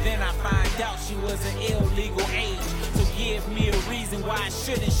 And then I find out she was an illegal age. So give me a reason why I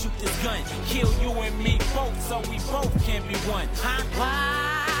shouldn't shoot this gun. Kill you and me both so we both can be one. Huh?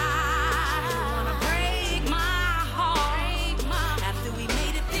 Why you wanna break my heart after we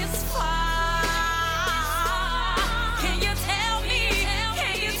made it this far? Can you tell me?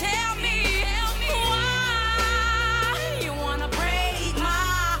 Can you tell me why you wanna break my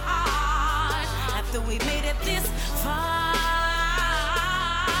heart after we made it this far?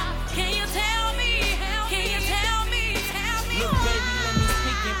 Can you tell me? Can you tell me? Look, baby, let me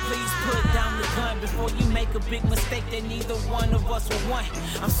speak and please put down the gun before you make a big mistake that neither one of us will want.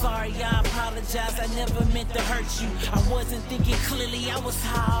 I'm sorry, I apologize, I never meant to hurt you. I wasn't thinking clearly, I was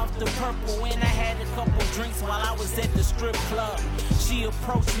high off the purple, and I had a couple drinks while I was at the strip club. She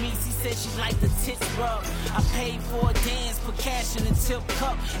approached me, she said she liked the tits rub. I paid for a dance, put cash in the tip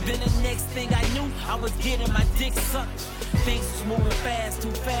cup. Then the next thing I knew, I was getting my dick sucked. Things was moving fast,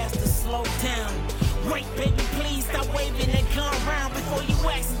 too fast to slow down. Wait, baby, please stop waving that gun around before you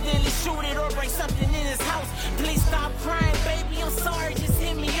accidentally shoot it or break something in his house. Please stop crying, baby, I'm sorry, just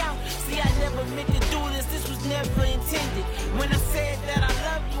hear me out. See, I never meant to do this, this was never intended. When I said that I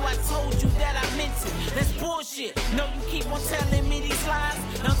love you, I told you that I meant it. That's bullshit. No, you keep on telling me these lies.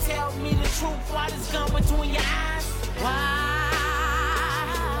 Now tell me the truth, why this gun between your eyes? Why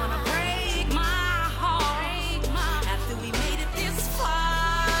you wanna break my heart after we made it this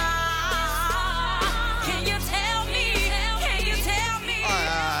far? Can you tell me? Can you tell me? All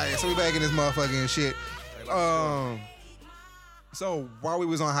right, so we back in this motherfucking shit. So while we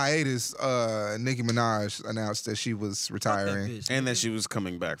was on hiatus, Nicki Minaj announced that she was retiring. And that she was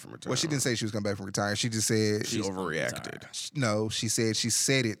coming back from retirement. Well, she didn't say she was coming back from retiring. She just said She overreacted. No, she said she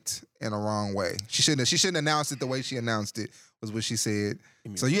said it in a wrong way. She shouldn't announce it the way she announced it, was what she said.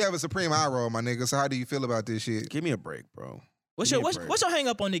 So you have a supreme eye roll, my nigga. So how do you feel about this shit? Give me a break, bro. What's your hang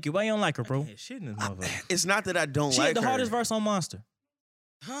up on Nicki? Why you don't like her, bro? Shit in this motherfucker. It's not that I don't She like had the her. hardest verse on Monster.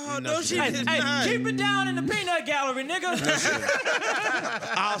 Oh, No, no, she she didn't. did not. Keep it down in the peanut gallery, nigga.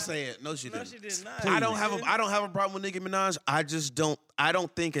 I'll say it. No, she didn't. She did not. I don't have a problem with Nicki Minaj. I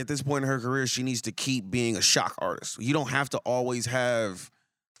don't think at this point in her career she needs to keep being a shock artist. You don't have to always have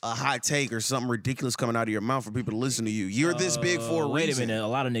a hot take or something ridiculous coming out of your mouth for people to listen to you. You're this big for a Wait reason. a minute. A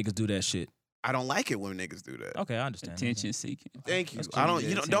lot of niggas do that shit. I don't like it when niggas do that. Okay, I understand. Attention seeking. Thank you. That's I don't.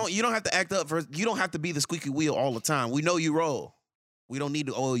 cute. You don't have to act up for. You don't have to be the squeaky wheel all the time. We know you roll. We don't need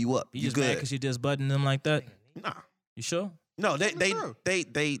to oil you up. You You just mad good? because you just button them like that? Nah. You sure? No, they true.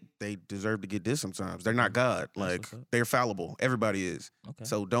 deserve to get this sometimes. They're not God. Like what's up. they're fallible. Everybody is. Okay.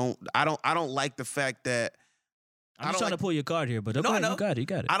 So I don't like the fact that I'm just trying to pull your card here, but okay, No, I know. you got it. You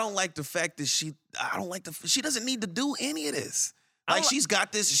got it. I don't like the fact that she doesn't need to do any of this. Like she's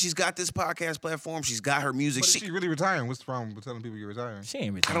got this podcast platform. She's got her music. But is she really retiring? What's the problem with telling people you're retiring? She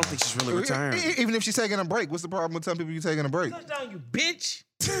ain't I retired. don't think she's really retiring. Even if she's taking a break, what's the problem with telling people you're taking a break? Touchdown, you bitch.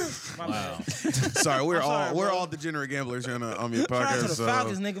 My bad. Sorry, we're sorry, we're bro. all degenerate gamblers here on your Fly to podcast. the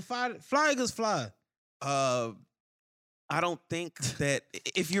Falcons, nigga. Fly Eagles fly. I don't think that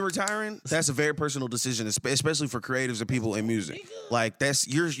if you're retiring, that's a very personal decision, especially for creatives and people in music. Like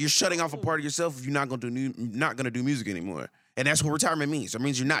you're shutting off a part of yourself if you're not gonna do music anymore, and that's what retirement means. It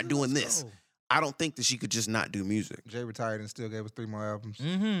means you're not doing this. I don't think that she could just not do music. Jay retired and still gave us 3 more albums.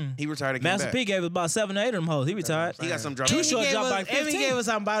 Mm-hmm. He retired again. Master P gave us about 7 or 8 of them hoes. He retired. He got some drop. Too short dropped like And 15. he gave us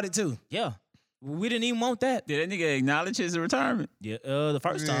something about it too. Yeah. We didn't even want that. Did that nigga acknowledge his retirement? Yeah, the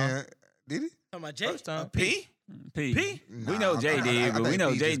first time. Yeah. Did he? Talking about Jay. First time. P? P. We know Jay did, but we think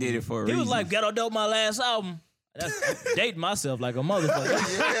know P Jay just did it for a He reason. was like, ghetto dope my last album. That's dating myself like a motherfucker.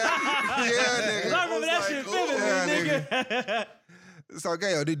 Yeah, nigga. I remember that shit vividly, Yeah, nigga. So,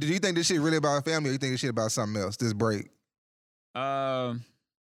 K.A.Y.O, do you think this shit really about family or you think this shit about something else, this break?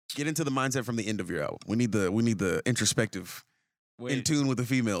 Get into the mindset from the end of your album. We need the introspective, in tune with the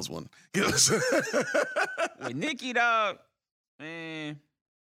females one. With Nicki, dog, man,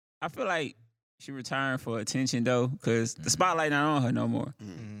 I feel like she retiring for attention though, because the spotlight not on her no more.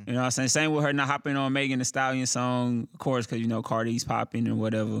 Mm-hmm. You know what I'm saying? Same with her not hopping on Megan Thee Stallion song, of course, because, you know, Cardi's popping and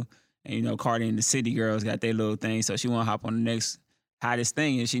whatever. And, you know, Cardi and the City Girls got their little thing, so she want to hop on the next hottest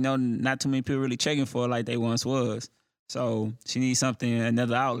thing. And she know not too many people really checking for her like they once was. So she needs something,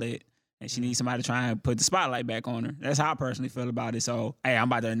 another outlet. And she needs somebody to try and put the spotlight back on her. That's how I personally feel about it. So, hey, I'm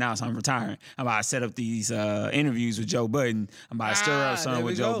about to announce I'm retiring. I'm about to set up these interviews with Joe Budden. I'm about to stir up something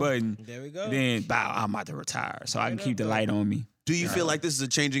with Joe Budden. There we go. Then, bow, I'm about to retire so I can keep the light on me. Do you feel like this is a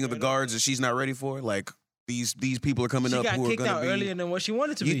changing of the guards that she's not ready for? Like these people are coming She up got who are kicked going to out be earlier than what she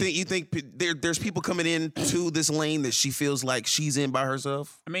wanted to be. You think there's people coming into this lane that she feels like she's in by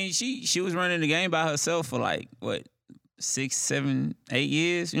herself? I mean, she was running the game by herself for like, what, 6, 7, 8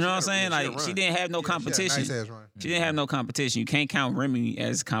 years. You know what I'm saying? Like she didn't have no competition. Nice ass run. She didn't have no competition. You can't count Remy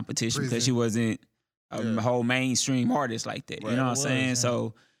as competition because she wasn't a whole mainstream artist like that. You know what I'm saying?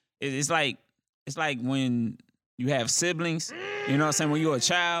 So it's like when you have siblings, you know what I'm saying, when you're a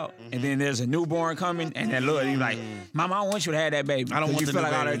child, and then there's a newborn coming, and that little, you're like, Mama, I don't want you to have that baby. I don't want you the feel new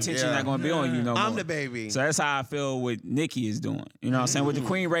like all the baby. attention not gonna be on you no more. I'm the baby. So that's how I feel what Nicki is doing. You know what I'm saying? With the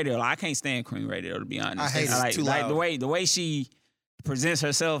Queen Radio, I can't stand Queen Radio, to be honest. I hate it. Like, It's too like loud. the way she presents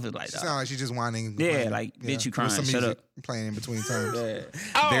herself is like She sound like she's just whining. Yeah, like, bitch, you crying. With some Shut music up. playing in between times.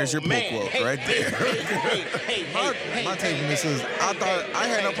 There's your pull quote right there. My take on this is, I thought I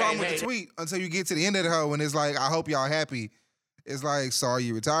had no problem with the tweet until you get to the end of the hoe when it's like, I hope y'all happy. It's like, so are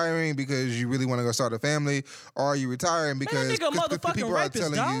you retiring because you really want to go start a family, or are you retiring because nigga a motherfucking people are rapist,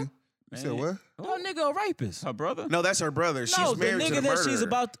 telling dog. you? You said what? That nigga a rapist. Her brother? No, that's her brother. She's No, the married to nigga the that murderer. she's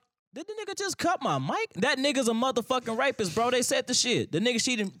about. Did the nigga just cut my mic? That nigga's a motherfucking rapist, bro. They said the shit. The nigga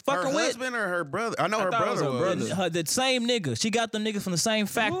she didn't Her fucking with. husband or her brother? I know her thought it was brother her was. brother. The same nigga. She got them niggas from the same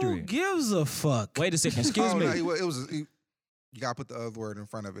Who factory. gives a fuck? Wait a second. Excuse Oh, me. no, you gotta put the other word in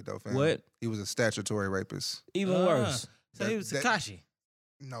front of it though, fam. What? He was a statutory rapist. Even worse. So he was That- Takashi.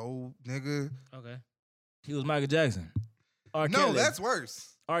 No, nigga. Okay. He was Michael Jackson. R. No, Kelly. that's worse.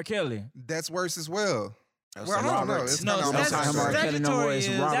 R. Kelly. That's worse as well. Well, I don't know. Roberts. It's No, kinda that's- almost Not like Kelly no more. It's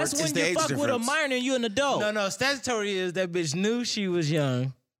statutory is- Robert. That's it's when the you age fuck with a difference. minor and you an adult. No, statutory is that bitch knew she was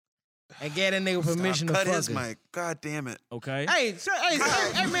young and gave that nigga permission to Cut fuck his her. mic. God damn it. Okay. Hey, man,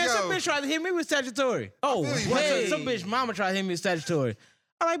 some bitch tried to hit me with statutory. Oh, I feel you. hey. Some bitch mama tried to hit me with statutory.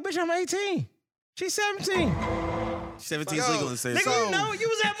 I'm like, bitch, I'm 18. She's 17. 17's Yo, legal in States. Nigga, you know, you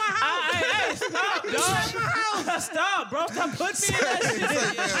was at my house. Hey, stop, dog. Stop, bro. Stop putting me in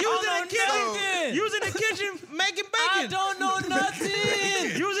that shit. You was in the kitchen. nothing. You was in the kitchen making I bacon. don't know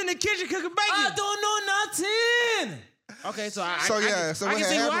nothing. You was in the kitchen cooking I bacon. don't know nothing. Okay, so So I what can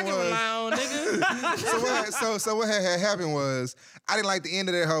see had who I happened can was- rely on, nigga. So what had happened was, I didn't like the end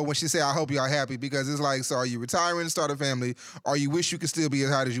of that hoe when she said, I hope y'all happy, because it's like, so are you retiring to start a family, or you wish you could still be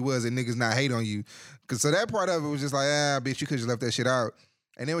as hot as you was and niggas not hate on you? Cause so that part of it was just like, bitch, you could just left that shit out.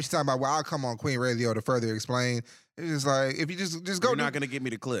 And then when she talking about, well, I'll come on Queen Radio to further explain, it's just like, if you just go You're do, not gonna get me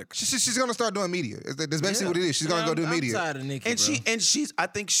to click. she's gonna start doing media. That's basically what it is. She's gonna go do media. I'm tired of Nicki, And she's I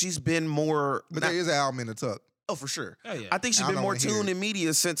think she's been more But there is an album in the tuck. oh for sure. Oh, yeah. I think she's I been don't more wanna hear tuned it. in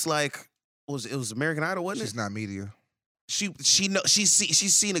media since like it was American Idol, wasn't She's it? not media. She's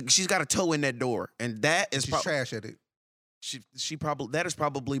got a toe in that door. And that is She's probably trash at it. she probably that is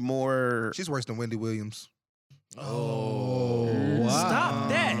probably more She's worse than Wendy Williams. Oh, wow. Stop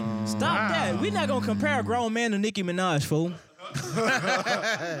that. Stop that. We're not gonna compare a grown man to Nicki Minaj, fool.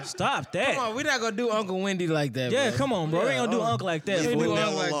 Stop that. Come on, we're not gonna do Uncle Wendy like that, Yeah, bro. come on, bro. We ain't gonna do Yeah, Uncle like that. Leave Leave fool.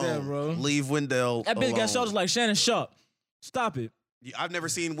 Wendell Wendell like alone. that, bro. Leave Wendell That bitch alone. got shoulders like Shannon Sharp. Stop it. I've never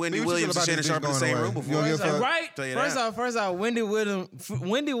seen Wendy What you feel Williams about and Shannon this bitch Sharp in the going same away? room You before. don't give a fuck? Right? Tell you First off,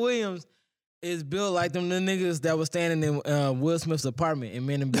 Wendy Williams is built like them little niggas that was standing in Will Smith's apartment in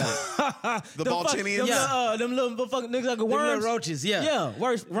Men in Black. The Balchinians. Them little fucking niggas like a Them worm. little roaches, yeah. Yeah,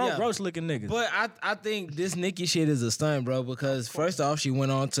 Yeah. roach looking niggas. But I think this Nicki shit is a stunt, bro, because first off, she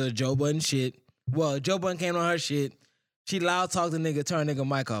went on to Joe Budden shit. Well, Joe Budden came on her shit. She loud talked the nigga, turn nigga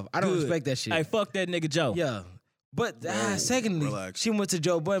mic off. I don't Good. respect that shit. Hey, fuck that nigga Joe. Yeah. But secondly, relax. she went to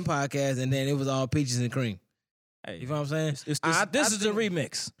Joe Budden podcast and then it was all peaches and cream. Hey, You know what I'm saying? this is the think-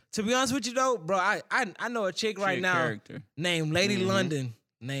 remix. To be honest with you though, bro, I know a chick right She a now character. named Lady London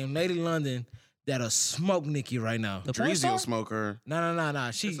that'll smoke Nicki right now. The porn Dreezy star? will smoke her. No.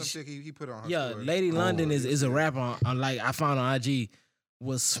 She Some shit he put on her yeah, story. Lady London is a rapper on like I found on IG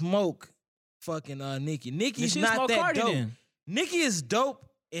will smoke fucking Nicki. Nicki's She not smoke that Cardi dope. then. Nicki is dope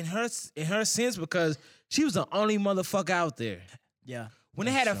in her sense because she was the only motherfucker out there. Yeah. When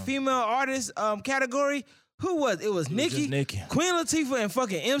they had a female artist category, who was it? Was Nicki, just Nicki. Queen Latifah, and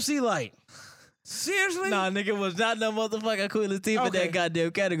fucking MC Light. Seriously? Nah, nigga was not no motherfucking Queen Latifah in Okay. that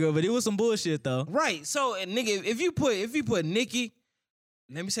goddamn category, but it was some bullshit though. Right. So, and nigga, if you put Nicki,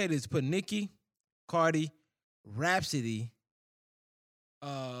 let me say this: put Nicki, Cardi, Rhapsody,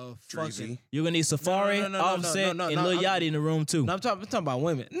 fucking. Dreezy. You're gonna need Safari, no, Offset, no, and no, Lil Yachty in the room too. No, I'm talking about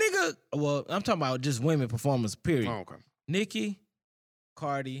women, nigga. Well, I'm talking about just women performers. Period. Oh, okay. Nicki,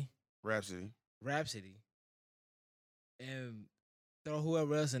 Cardi, Rhapsody. Rhapsody, and throw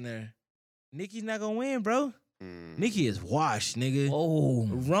whoever else in there. Nicki's not gonna win, bro. Nicki is washed, nigga. Oh,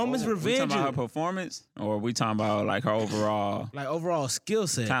 Roman's We Revenge, talking about her performance, or we talking about like her overall like overall skill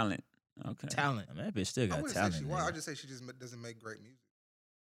set, talent? Okay, talent. man, that bitch still I got wouldn't say talent. she nigga. won. I just say she just doesn't make great music.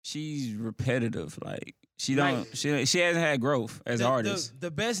 she's repetitive. Like she Like- don't. She hasn't had growth as an artist. The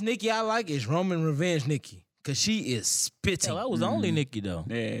best Nicki I like is Roman Revenge Nicki. Cause she is spitting. Hell, that was the only Nicki though.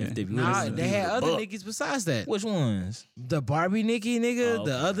 Yeah. If they be Nah, listening. they had other Buck. Nickies besides that. Which ones? The Barbie Nicki, nigga. Oh,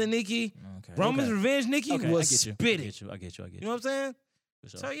 The okay. other Nicki. Okay. Roman's Okay. Revenge Nicki Okay, was I get you. spitting. I get you. You know what I'm saying? For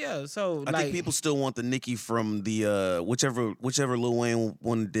sure. So yeah, so I like think people still want the Nicki from the whichever Lil Wayne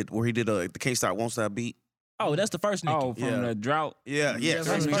one did where he did the Can't Stop Won't Stop beat. Oh, that's the first Nicki. Oh, from Yeah. the drought. Yeah, yeah. That's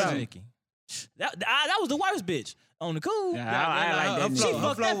That's the First first Nicki. Nicki. That was the worst bitch on the cool. Yeah, I like that. her Nicki. flow, She her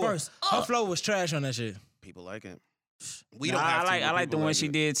fucked that flow, verse her up. flow was trash on that shit. People like it. We Nah, don't have to. I but like the people one she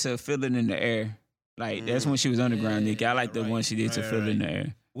it. did to Feel It in the Air. Like that's when she was underground, Nicki. I like the one she did to Feel It in the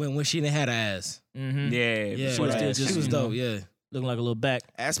Air. When she didn't have an ass. Mm-hmm. Yeah, Yeah, before was that, still just- she was you know. dope. Yeah. Looking like a little back.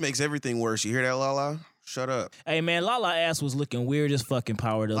 Ass makes everything worse. You hear that, Lala? Shut up. Hey man, Lala ass was looking weird as fucking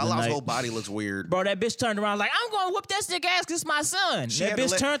power the other Lala's night. whole body looks weird. Bro, that bitch turned around like, I'm gonna whoop that nigga ass because it's my son. She That had to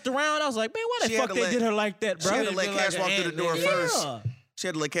bitch let- turned around. I was like, man, why the She had fuck to they let- did her like that, She bro? had to let look Cash like walk an through the ant, door nigga. first. Yeah. She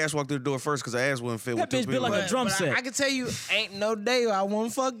had to let Cash walk through the door first because her ass wouldn't fit That with two bitch built people. like a drum But set. I can tell you, ain't no day I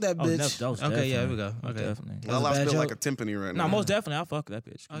won't fuck that Oh, bitch. that was okay, yeah, here we definitely- go. Okay. Definitely. That was a Lala's bad built like joke. a timpani right No, now. most definitely, I'll fuck that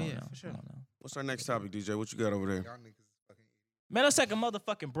bitch. Come on yeah, now. for sure. Come on now. What's our next topic, DJ? What you got over there? Man, let's take a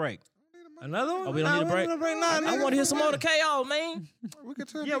motherfucking break. Another one? Oh, we don't need a break? Nah, I nigga. want to hear some more of the K.A.O, man. We can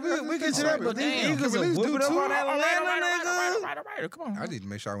tell Yeah, we get to that, but these damn. Eagles Can we are at least whipping do up two? on that Atlanta, nigga. Right. Come on. I need to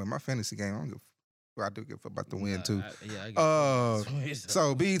make sure I win my fantasy game. I don't give. I do give a fuck about the win too. I get it.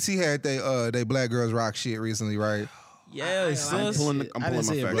 So BET had they Black Girls Rock shit recently, right? Yeah, I'm sis. pulling I my didn't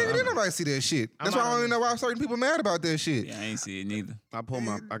see it, facts. bro. Nigga, didn't nobody see that shit. That's why I don't even know why certain people mad about that shit. Yeah, I ain't see it neither. I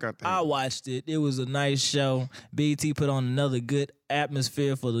got that. I watched it. It was a nice show. BT put on another good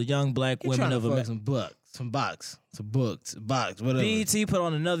atmosphere for the young black You women trying of to fuck America. some bucks, some box, some books, box, whatever. BET put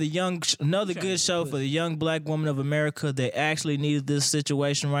on another good show for the young black women of America. They actually needed this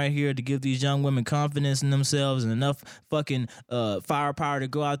situation right here to give these young women confidence in themselves and enough fucking firepower to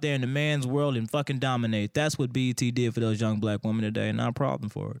go out there in the man's world and fucking dominate. That's what BET did for those young black women today, and I'm proud of them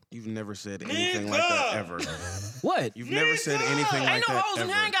for it. You've never said anything like that ever. What? You've never said anything like Ain't no that hoes in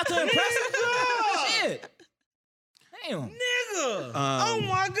ever. here. I ain't got to impress them. Shit. Damn. Nigga. Oh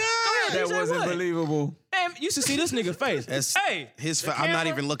my god. That say wasn't what? believable. Man, you should see this nigga face. That's Hey, I'm not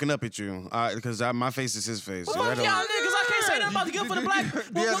even looking up at you because my face is his face. So fuck that y'all don't, niggas. I can't say nothing about the good for the black.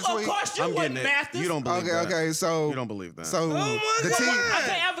 Well, so of course you I'm wasn't getting it. Mathis. You don't believe that. Okay, so You don't believe that. So the team. I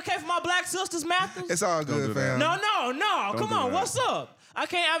can't advocate for my black sisters, Mathis. It's all do good, that. fam. No. Come do on, that. what's up? I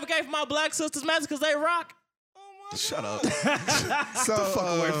can't advocate for my black sisters, Mathis, because they rock. Shut up. So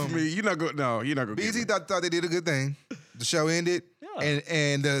Fuck away from me. You're not good. No, you're not good. BET thought they did a good thing. The show ended, Yeah.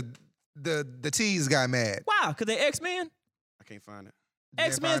 and the T's got mad. Wow, because they X-Men? I can't find it.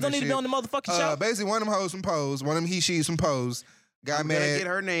 X-Men don't need to be on the motherfucking show. Basically, one of them hoes from Pose, one of them she's from Pose, got I'm gonna mad. get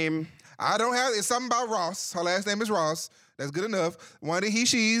her name. I don't have. It's something about Ross. Her last name is Ross. That's good enough. One of the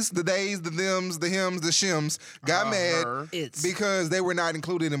she's, the theys, the thems, the hims, the shims got mad Her. because they were not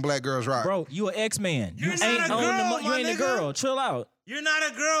included in Black Girls Rock. Bro, you an X-Man. You You're ain't not a on the girl, you my ain't a nigga. girl. Chill out. You're not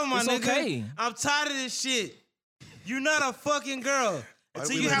a girl, my It's nigga. okay. I'm tired of this shit. You're not a fucking girl.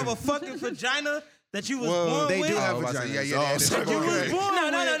 Until we you have living- a fucking vagina that you was Well, born They with. do have Oh, I see. vaginas. Yeah, Oh, that's sorry. okay. You was born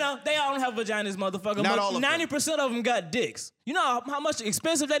with. No. They all don't have vaginas, motherfucker. Not all of them. 90% of them got dicks. You know how much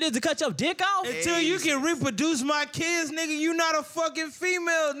expensive that is to cut your dick off? Until you can reproduce my kids, nigga, you not a fucking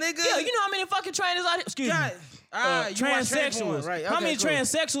female, nigga. Yeah, you know how many fucking trainers out here? Excuse me. God, you watch trans porn, Transsexuals. right? How Okay, many cool.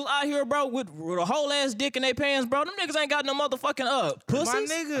 transsexuals out here, bro, with a whole ass dick in their pants, bro? Them niggas ain't got no motherfucking pussies. My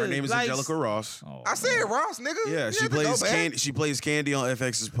nigga. Her name is like, Angelica Ross. I said Ross, nigga. Yeah, You she have to go plays back. Candy. She plays Candy on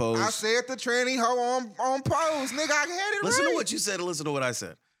FX's Pose. I said the tranny hoe on Pose, nigga. I had it Listen right. to what you said and listen to what I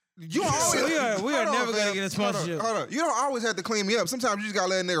said. You always, We are Hold never on, gonna fam. get a sponsorship. Hold on. You don't always have to clean me up. Sometimes you just gotta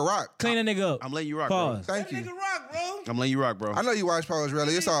let a nigga rock. Clean a nigga up. I'm letting you rock, Pause. bro. Thank you. Nigga rock, bro. I'm letting you rock, bro. I know you watch Pose,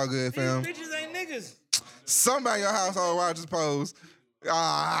 really. It's all good, fam. These bitches ain't niggas. Somebody in your household watches Pose. All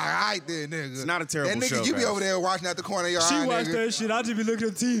right then, nigga. It's not a terrible that nigga, show, you be guys. over there watching out the corner of your eye, nigga. shit. I just be looking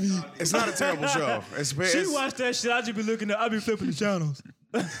at TV. It's not a terrible show. It's that shit. I just be looking at. I be flipping the channels.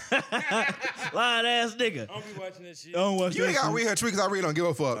 Lying ass nigga. I'll be watching this shit. I don't watch You ain't gotta read her tweet because I really don't give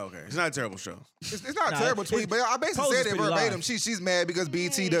a fuck. okay. It's not a terrible show. It's not a Nah, terrible tweet, but I basically Pose said is it pretty verbatim. live. She's mad because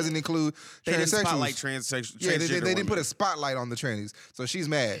BT doesn't include They didn't transsexuals. spotlight transsexual. Yeah, they didn't put a spotlight on the trannies, so she's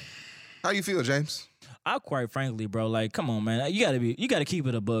mad. How you feel, James? I quite frankly, bro, like, come on, man. You gotta keep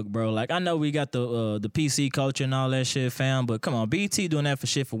it a bug, bro. Like, I know we got the PC culture and all that shit, fam, but come on, BT doing that for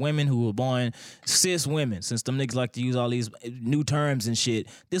shit for women who were born cis women, since them niggas like to use all these new terms and shit.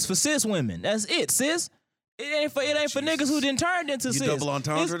 This for cis women. That's it, sis. It ain't for niggas who didn't turn into You sis. double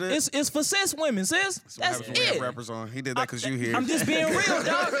entendre this? It's for cis women, sis. That's What happened when we it. had rappers on? He did that because you here. I'm just being real,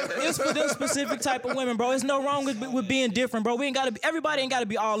 dog. It's for them specific type of women, bro. It's no wrong with being different, bro. We ain't gotta be. Everybody ain't gotta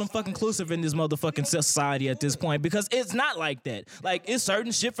be all fucking inclusive in this motherfucking society at this point because it's not like that. Like it's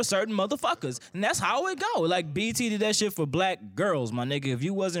certain shit for certain motherfuckers, and that's how it go. Like BT did that shit for black girls, my nigga. If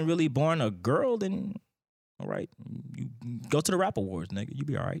you wasn't really born a girl, then all right, you go to the rap awards, nigga. You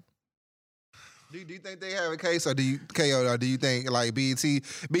be all right. Do you think they have a case, or do you K.O. Or do you think like BT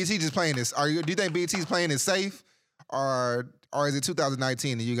just playing this? Do you think BT's playing it safe, or is it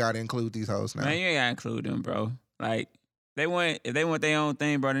 2019 and you got to include these hoes now? Man, you ain't gotta include them, bro. Like if they want their own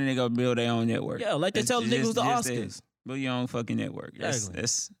thing, bro, then they go build their own network. Yeah, like they tell the niggas with the Oscars. Build your own fucking network. Exactly.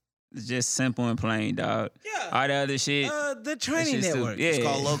 That's it's just simple and plain, dog. Yeah. All the other shit. The training network. Yeah. It's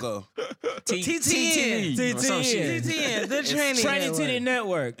called Logo. TTN. TTN, the training Training Titty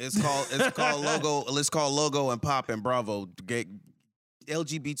Network. It's called Logo. It's called Logo and Pop and Bravo.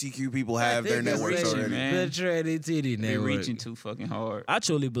 LGBTQ people have their networks rich, already. man. The training titty They network. reaching too fucking hard. I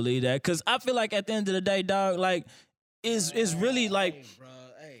truly believe that because I feel like at the end of the day, dog, like is really like Bro,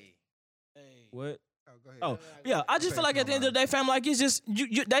 hey. what? Go ahead. Oh yeah, I just feel like at the end of the day, fam, like it's just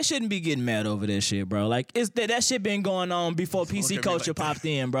you they shouldn't be getting mad over that shit, bro. Like it's that shit been going on before Look at PC me culture like popped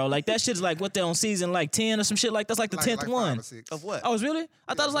in, bro. Like that shit's like what they on season like 10 or some shit like that's like the 10th like one. 5 or 6. Of what? Oh, it's really?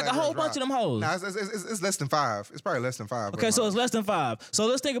 I thought it was like a whole bunch of them hoes. Nah, it's less than 5. It's probably less than 5. Okay, so it's less than 5. So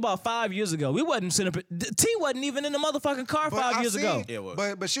let's think about 5 years ago. We wasn't sitting up. T wasn't even in the motherfucking car 5 years ago. Yeah, it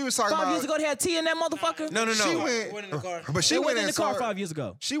was. But she was talking 5 about years ago, they had T in that motherfucker. No. She Went went in the car. But she They went went in the as car far 5 years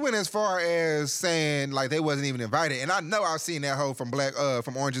ago. She went as far as saying like they wasn't even invited, and I know I've seen that hoe from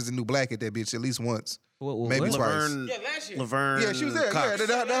Orange Is the New Black at that bitch at least once, maybe what? twice. Laverne. Yeah, last year. Laverne. Yeah, she was there. Cox. Yeah,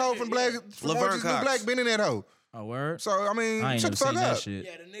 that hoe from Orange Laverne Is the New Cox. Black been in that hoe. Oh, word? So I mean, I ain't shut never the fuck seen that up. shit.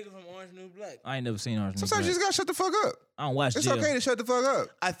 Yeah, the nigga from Orange New Black. I ain't never seen Orange. Sometimes you just gotta shut the fuck up. I don't watch It's Jill. okay to shut the fuck up.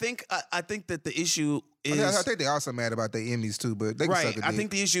 I think that the issue is I think they also mad about their Emmys too, but they can suck right. a I dick.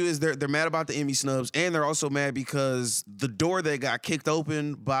 think the issue is they're mad about the Emmy snubs, and they're also mad because the door that got kicked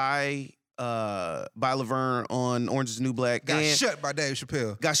open by Laverne on Orange Is the New Black got and shut by Dave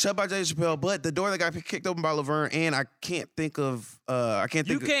Chappelle. got shut by Dave Chappelle, but the door that got kicked open by Laverne, and I can't think of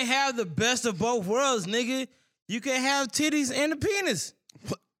You can't have the best of both worlds, nigga. You can have titties and a penis.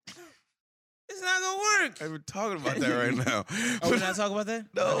 It's not gonna work. We're talking about that right now. Oh, we're not talking about that?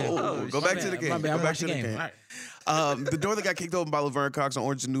 No, go back to the My game. bad, Go I'm back watching to the the game. game. All right. The door that got kicked open by Laverne Cox on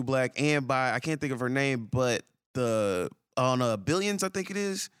Orange Is the New Black, and by I can't think of her name, but on Billions, I think it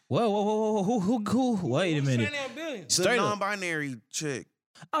is. Whoa. Who? Wait a minute. Straight on billions. The Straight up. non-binary chick.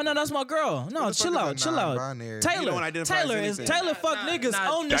 Oh no, that's my girl. No, What the chill fuck out, is a chill out. non-binary? You Taylor, don't identify as Taylor is anything. Taylor fuck niggas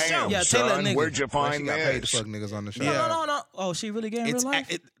nah. on the show. Yeah, Taylor nigga. Where'd you Like, find she got paid to this? fuck niggas on the show. Yeah. No. Oh, she really gay in real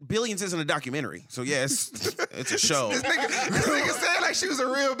life? Billions isn't a documentary, so yes, it's a show. This nigga said like she was a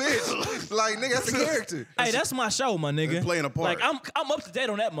real bitch. Like nigga, that's a character. Hey, that's my show, my nigga. It's playing a part. Like I'm up to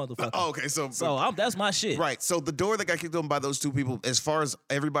date on that motherfucker. Oh, okay, so That's my shit. right. So the door that got kicked open by those two people, as far as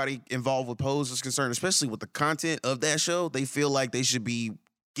everybody involved with Pose is concerned, especially with the content of that show, they feel like they should be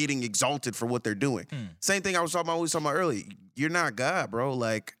getting exalted for what they're doing. Same thing I was talking about earlier. You're not God, bro.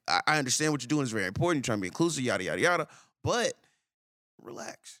 Like, I understand what you're doing is very important. You're trying to be inclusive, yada, yada, yada. But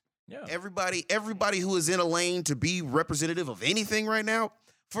relax. Yeah. Everybody who is in a lane to be representative of anything right now,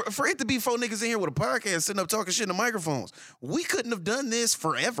 for it to be 4 niggas in here with a podcast sitting up talking shit in the microphones, we couldn't have done this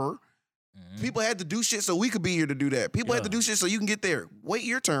forever. People had to do shit so we could be here to do that. People had to do shit so you can get there. Wait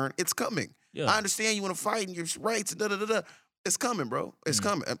your turn. It's coming. Yeah. I understand you want to fight and your rights and da-da-da-da. It's coming, bro. It's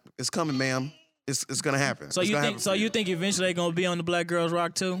coming. It's coming, ma'am. It's gonna happen. So It's you gonna think? happen So for you think eventually they gonna be on the Black Girls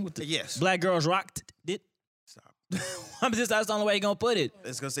Rock too? With the Yes. Black Girls Rocked it. Stop. That's the only way you gonna put it.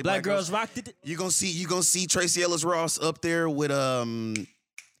 It's gonna say Black Girls Rocked it. You gonna see Tracy Ellis Ross up there with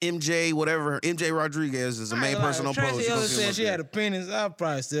MJ Rodriguez is the main person on Pose. Tracy You gonna Ellis see him said up she there. had a penis. I'll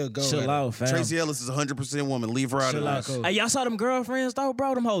probably still go. Chill with her. out, fam. Tracy Ellis is 100% woman. Leave her out of Chill out. this. Cool. Hey, y'all saw them girlfriends though,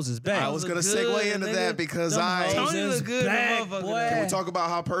 bro? Them hoes is back. I was gonna Good, segue into nigga. that because Them I. hoes Tony is look good, back, motherfucker. boy. Can we talk about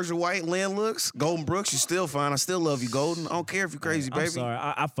how Persia White Lynn looks? Golden Brooks, you still fine. I still love you, Golden. I don't care if you're crazy, baby. I'm sorry.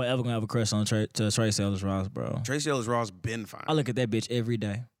 I forever gonna have a crush on Tracy Ellis Ross, bro. Tracy Ellis Ross been fine. I look at that bitch every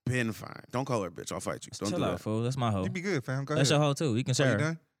day. Been fine. Don't call her a bitch. I'll fight you. Don't Chill do out, that. fool. That's my hoe. You be good, fam. Go That's ahead. your hoe too. You can Oh, share you her.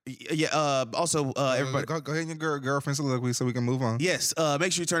 done? Yeah. Also, everybody. Go ahead and your girlfriend's soliloquy so we can move on. Yes.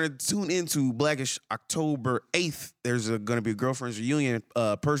 Make sure you tune into Blackish October 8th. There's going to be a girlfriends reunion.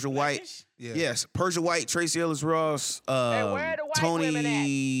 Persia White. Yeah. Yes. Persia White, Tracy Ellis Ross, where the white Tony.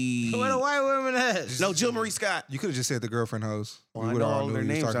 women Where the white women at? No, Jill Marie Scott. You could have just said the girlfriend hoes. Well, We I would've know all all knew their who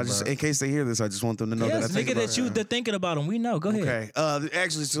you was names. I talking just, about. in case they hear this, I just want them to know that I Yes, think nigga, about that they're thinking about them. We know. Go ahead. Okay.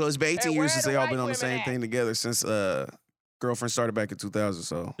 Actually, so it's been 18 Hey, years where since the they all white been on the women same at? thing together since Girlfriend started back in 2000.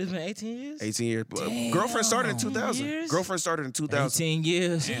 So It's been 18 years? 18 years. Damn. Girlfriend started in 2000. years? Girlfriend started in 2000. 18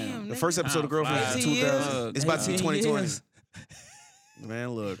 years. Damn, The nigga. first episode of Girlfriend was in 18 years? 2000. It's about to be 18 2020. years. Man,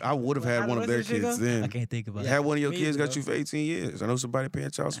 look, I would have had How one the of their rest of this kids shit go? then. I can't think about Had it. one of your Me kids either, got you for 18 years. I know somebody paying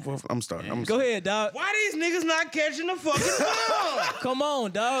child support. I'm starting. Go ahead, dog. Why these niggas not catching the fucking ball? Come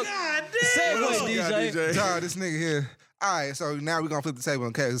on, dog. God Say damn. what, DJ? Dog, this nigga here. All right, so now we're gonna flip the table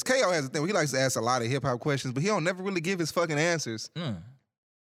on K.O. Because K.O. has a thing where he likes to ask a lot of hip hop questions, but he don't never really give his fucking answers.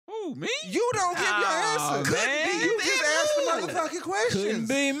 Who, me? You don't give your Oh, answer. man. You just ask the motherfucking questions. Couldn't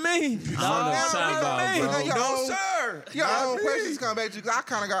be me. I don't know what you're talking about, bro. Your own- sir. Your own questions come back to you. 'Cause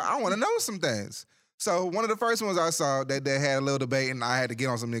I want to know some things. So one of the first ones I saw that had a little debate, and I had to get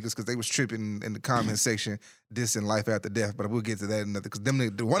on some niggas because they was tripping in the comment section, dissing life after death. But we'll get to that another because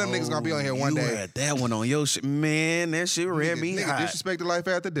one of them niggas gonna be on here one you day. had that one on your shit. Man, that shit ran me Nigga hot. disrespected life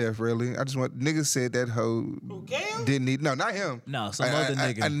after death, really. I just want niggas said that hoe didn't need not him. No, some other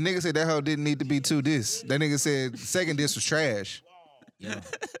nigga. A nigga said that hoe didn't need to be two diss. That nigga said second diss was trash. Yeah.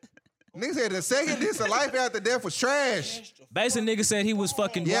 Nigga said the second diss of life after death was trash. Basic nigga said he was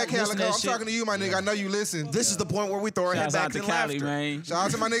fucking Yeah, drunk, listening Calico, to I'm that shit. talking to you, my nigga. I know you listen. This is the point where we throw our head Shouts out back to in Cali, laughter. man. Shout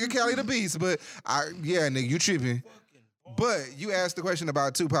out to my nigga Cali the Beast, but yeah, nigga, you tripping. But you asked the question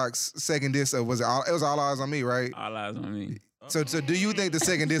about Tupac's second diss of it was All Eyes on Me, right? All eyes on me. So do you think the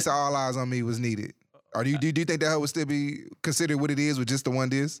second diss of All Eyes on Me was needed? Or do you think that hoe would still be considered what it is with just the one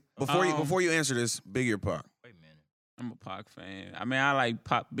diss? Before you answer this, Biggie or Pac? I'm a Pac fan. I mean, I like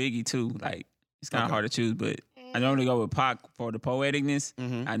Pop Biggie too. Like, it's kind of hard to choose, but I normally go with Pac for the poeticness.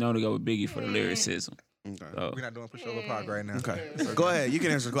 I normally go with Biggie for the lyricism. Okay. So, We're not doing pushover Pac right now. Okay. Go ahead. You can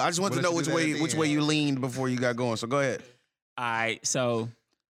answer. I just want to Well, know let's which do that at the which end. way you leaned before you got going. So go ahead. all right, so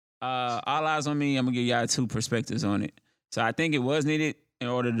All Eyes on Me, I'm gonna give y'all two perspectives on it. So I think it was needed in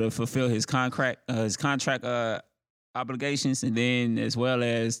order to fulfill his contract obligations, and then as well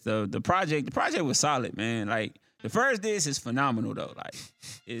as the project. The project was solid, man. Like the first disc is phenomenal though. Like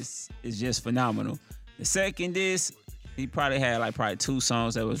it's just phenomenal. The second disc, he probably had like two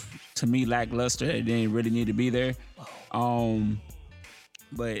songs that was to me lackluster that didn't really need to be there.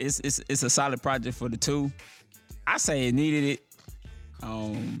 But it's a solid project for the two. I say it needed it.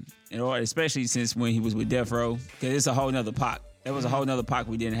 In order, especially since when he was with Death Row, because it's a whole nother Pac. That was a whole nother Pac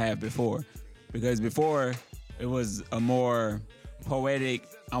we didn't have before. Because before, it was a more poetic,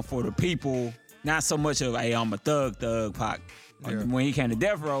 I'm for the people, not so much of, hey, I'm a thug Pac. Yeah. When he came to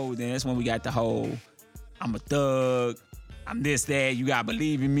Death Row, then that's when we got the whole, I'm a thug, I'm this, that, you gotta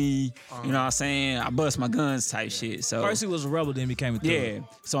believe in me, you know what I'm saying? I bust my guns type shit. So First he was a rebel, then became a thug. yeah.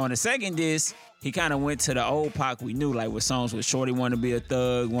 So on the second disc, he kind of went to the old Pac we knew, like with songs with Shorty Wanna Be a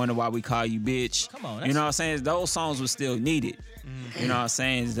Thug, Wonder Why We Call You Bitch. Come on, You know what I'm saying? Those songs were still needed. You know what I'm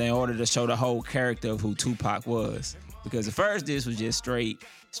saying? In order to show the whole character of who Tupac was. Because the first disc was just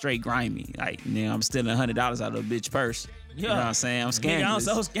straight grimy. Like, I'm stealing $100 out of a bitch purse. You know what I'm saying? I'm Nigga, I'm scandalous.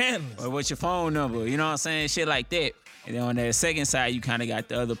 so scandalous. Or what's your phone number? You know what I'm saying? Shit like that. And then on that second side, you kind of got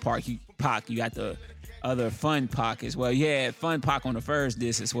the other Pac. You got the other fun Pac as well. You had fun Pac on the first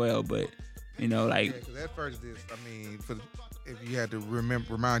disc as well, but like Yeah, because that first diss, I mean, if you had to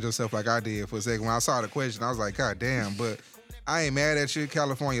remind yourself like I did for a second, when I saw the question, I was like, God damn, but I ain't mad at you.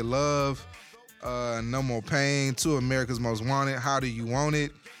 California Love, No More Pain, Two America's Most Wanted, How Do You Want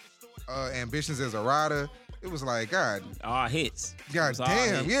It, Ambitions as a Rider. It was like, God all hits. It damn, was all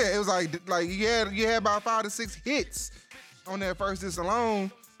hits. yeah. It was like you had about 5 to 6 hits on that first disc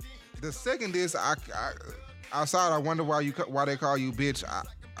alone. The second disc, I outside, I wonder why they call you bitch.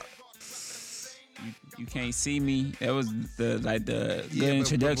 You Can't See Me. That was the good Yeah,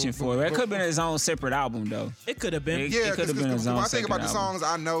 introduction for it. That could have been his own separate album though. It could have been. It Yeah, could have been his when own I think about second the album. songs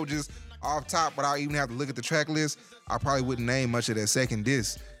I know just off top, without even have to look at the track list, I probably wouldn't name much of that second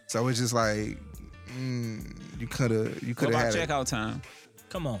disc. So it's just like, you could have What about had it. Checkout Time?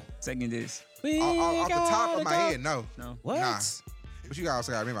 Come on. Second disc. Off the top of my head, no. No. What? Nah. But you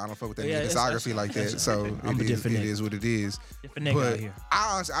also gotta remember, I don't fuck with that Yeah, discography like that. So I'm a different it nigga. is what it is. Different nigga But out here.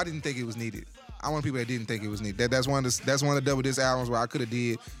 I honestly, I didn't think it was needed. I want people that didn't think it was needed. That's one of the double disc albums where I could have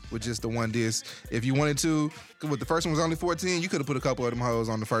did with just the one disc. If you wanted to, with the first one was only 14, you could have put a couple of them hoes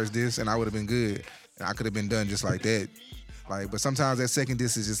on the first disc, and I would have been good. And I could have been done just like that. Like, but sometimes that second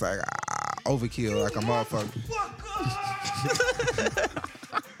disc is just like overkill, like a motherfucker.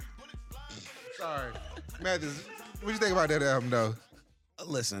 Sorry, Mathis. What you think about that album though?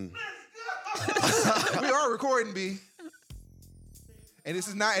 Listen, We are recording, B. And this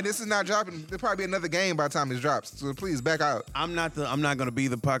is not dropping. There'll probably be another game by the time it drops. So please back out. I'm not gonna be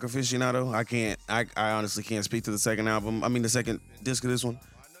the Pac aficionado. I honestly can't speak to the second album. I mean the second disc of this one.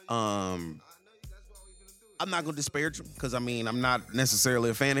 I'm not gonna disparage him because I'm not necessarily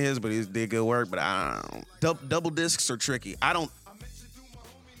a fan of his, but he did good work. But I don't. Double discs are tricky.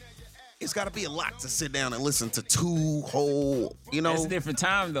 It's got to be a lot to sit down and listen to two whole, It's a different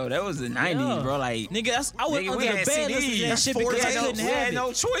time though. That was the 90s, bro. Like, nigga, I was nigga, under we the had bed CDs. listening to that That's shit four because I tapes. couldn't we have had it.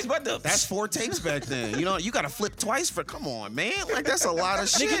 no choice but to. That's 4 tapes back then. You got to flip twice for. Come on, man. Like that's a lot of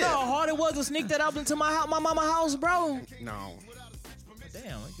shit. Nigga, you know how hard it was to sneak that album to my mama house, bro. No.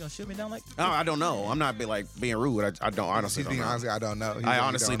 Damn, you gonna shoot me down like? No, I don't know. I'm not being rude. I don't honestly He's don't being know. honest, I don't know. I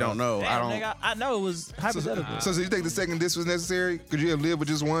honestly don't know. I Damn, don't. nigga, I know it was hypothetical. So you think the second disc was necessary? Could you have lived with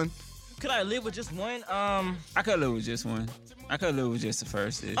just one? Could I live with just one? I could live with just one. I could live with just the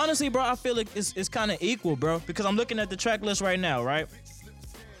first. Honestly, bro, I feel like it's kind of equal, bro. Because I'm looking at the track list right now, right?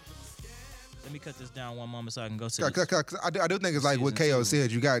 Let me cut this down one moment so I can go to this. I do think it's like what K.A.Y.O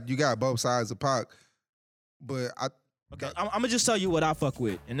said. You got both sides of Pac, but Okay, I'm gonna just tell you what I fuck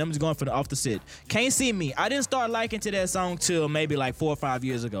with, and I'm just going for the off the sit. Can't See Me. I didn't start liking to that song till maybe like 4 or 5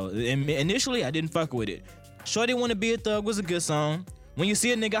 years ago. And initially, I didn't fuck with it. Shorty Wanna Be a Thug was a good song. When You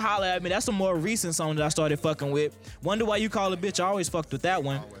See a Nigga Holler at Me, that's a more recent song that I started fucking with. Wonder Why You Call a Bitch, I always fucked with that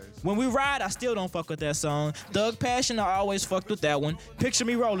one. When We Ride, I still don't fuck with that song. Thug Passion, I always fucked with that one. Picture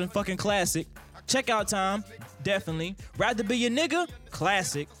Me Rolling, fucking classic. Checkout Time, definitely. Rather Be Your Nigga,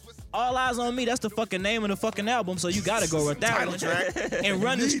 classic. All Eyes on Me, that's the fucking name of the fucking album, so you gotta go with that one. And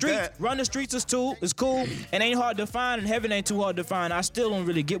Run the Streets is cool, and Ain't Hard to Find, and Heaven Ain't Too Hard to Find. I still don't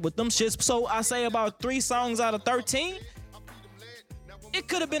really get with them shits. So I say about 3 songs out of 13. It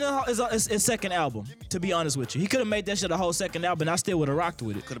could have been his second album, to be honest with you. He could have made that shit a whole second album, and I still would have rocked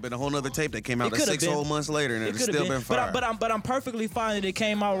with it. Could have been a whole nother tape that came out It coulda 6 been. whole months later, and it'd still been fire. But I'm perfectly fine that it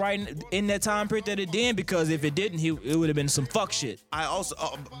came out right in that time period that it did, because if it didn't, it would have been some fuck shit. I also,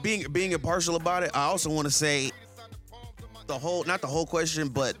 being impartial about it, I also want to say not the whole question,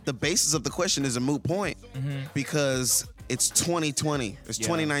 but the basis of the question is a moot point because it's 2020, it's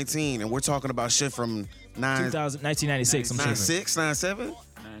 2019, and we're talking about shit from 1996, I'm sure. 96, 97?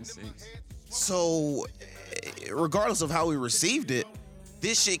 96. So, regardless of how we received it,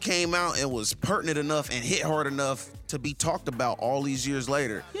 this shit came out and was pertinent enough and hit hard enough to be talked about all these years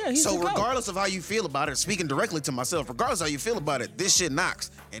later. Yeah, he's so the GOAT. regardless of how you feel about it, speaking directly to myself, regardless of how you feel about it, this shit knocks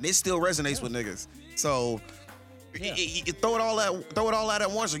and it still resonates with niggas. So you throw it all out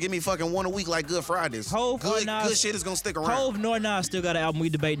at once or give me fucking one a week like Good Fridays. Good shit is gonna stick around. Hove nor Nas still got an album we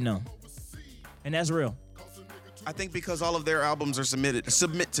debating on, and that's real. I think because all of their albums are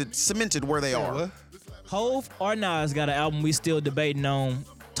cemented where they are. what? Hove or Nas got an album we still debating on,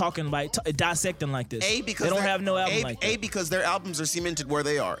 talking like dissecting like this. Because they don't have no album like that. because their albums are cemented where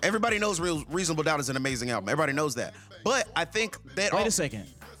they are. Everybody knows Reasonable Doubt is an amazing album. Everybody knows that. But I think that Wait a second.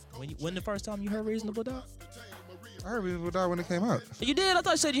 When the first time you heard Reasonable Doubt? I heard Reasonable Doubt when it came out. You did? I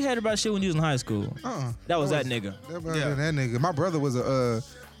thought you said you heard about shit when you was in high school. That was that nigga. That nigga. My brother was a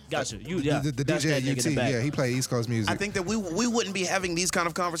Gotcha. the that's DJ that at nigga in UT. the back. Yeah, he played East Coast music. I think that we wouldn't be having these kind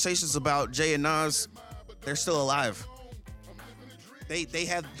of conversations about Jay and Nas. They're still alive.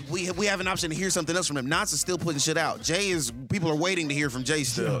 We have an option to hear something else from them. Nas is still putting shit out. People are waiting to hear from Jay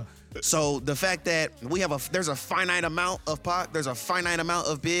still. So the fact that there's a finite amount of Pac, there's a finite amount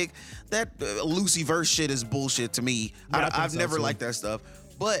of Big, that Lucy verse shit is bullshit to me. Yeah, I've never liked that stuff.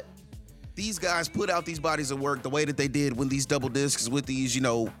 But these guys put out these bodies of work the way that they did when these double discs with these,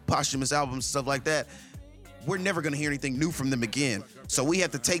 posthumous albums and stuff like that. We're never gonna hear anything new from them again. So we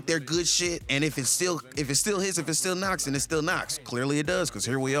have to take their good shit, and if it still hits, if it still knocks, then it still knocks. Clearly it does, because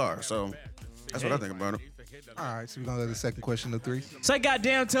here we are. So that's what I think about it. All right, so we're gonna go to the second question of 3. Say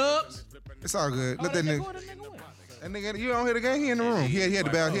goddamn Tubbs. It's all good. Let that nigga. win. That nigga, you don't hear the game. He in the room. He had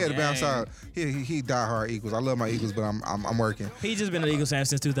to bounce out. He die hard Eagles. I love my Eagles, but I'm working. He just been an Eagles fan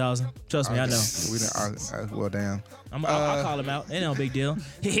since 2000. Trust me, I know. Well, damn. I'll call him out. Ain't no big deal.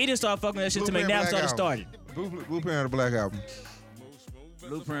 He didn't start fucking that shit to Blueprint McNabb Black started. Blueprint of the Black Album.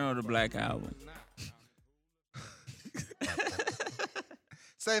 Blueprint of the Black Album.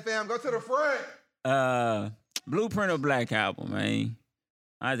 Say, fam, go to the front. Blueprint of Black Album, man.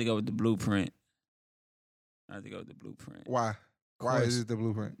 I had to go with the Blueprint. Why? Why is it the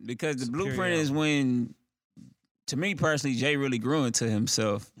Blueprint? Because the Blueprint is when, to me personally, Jay really grew into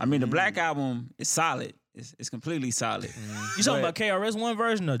himself. I mean, the Black Album is solid. it's completely solid. You talking about KRS-One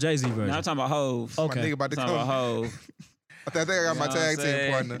version or Jay-Z version? Now I'm talking about Hove. My Okay. nigga about to I'm talking about come. Hove. I think I got my You know tag what I'm team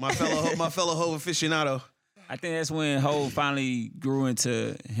saying? partner. My fellow Hove aficionado. I think that's when Hove finally grew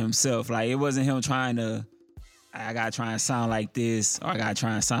into himself. Like, it wasn't him trying to, I gotta try and sound like this, or I gotta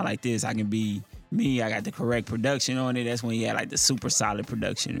try and sound like this. I can be me. I got the correct production on it. That's when he had like the super solid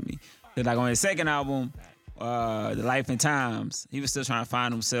production to me. Cause like on his second album, The Life and Times, he was still trying to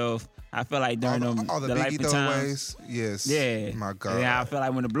find himself. I feel like during all the the Life Biggie and Times. throwaways. Yes. Yeah. My God. Yeah, I feel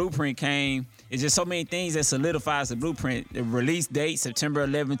like when the Blueprint came, it's just so many things that solidifies the Blueprint. The release date, September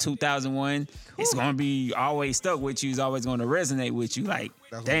 11, 2001, it's going to be always stuck with you. It's always going to resonate with you. Like,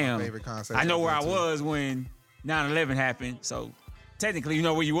 That's one of my damn, favorite concepts I know where I I've been to. was when 9/11 happened. So technically, you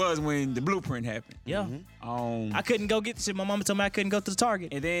know where you was when the Blueprint happened. Yeah. I couldn't go get the shit. My mama told me I couldn't go to the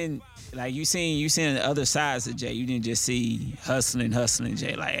Target. And then, like, you seen the other sides of Jay. You didn't just see hustling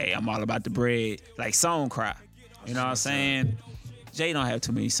Jay. Like, hey, I'm all about the bread. Like, song cry. You know what I'm saying? Jay don't have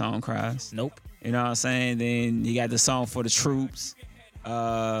too many song cries. Nope. You know what I'm saying? Then you got the song for the troops.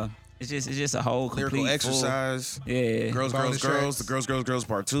 It's just a whole complete Lyrical exercise. Yeah. Girls, the girls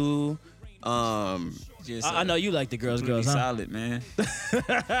part 2. Just I know you like the girls, huh? solid, man.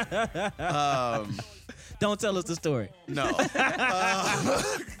 Don't tell us the story. No.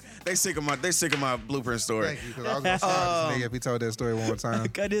 They sick of my Blueprint story. Thank you, because I was going to slap this nigga if he told that story one more time.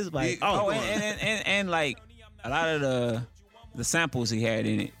 Cut his mic. And like a lot of the samples he had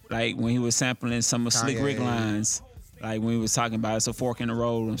in it, like when he was sampling some of Slick Rick Kanye. lines, like when he was talking about it's a fork in the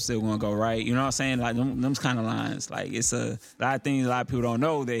road, I'm still gonna go right. You know what I'm saying? Like them kind of lines. Like it's a lot of things a lot of people don't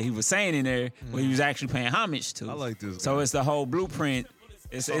know that he was saying in there, where he was actually paying homage to. I like this So guy. it's the whole blueprint.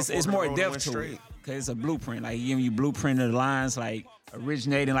 It's more depth to it, cause it's a blueprint. Like he giving you blueprint of the lines, like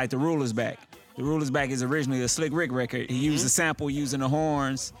originating like the Ruler's Back. The Ruler's Back is originally a Slick Rick record. He used a sample using the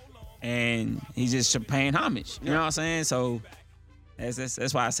horns, and he's just paying homage. You know what I'm saying? So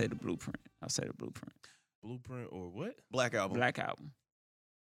that's why I say the blueprint. I say the blueprint. Blueprint or what? Black Album. Black Album.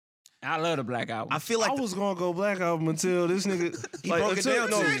 I love the Black Album. I feel like I was gonna go Black Album until this nigga broke it down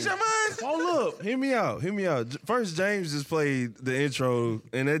to Change your mind. Hold up, hear me out. First, James just played the intro,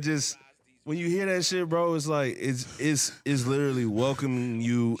 and that just when you hear that shit, bro, it's like it's literally welcoming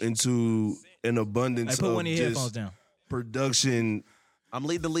you into an abundance Hey, put of one of your headphones just down. production. I'm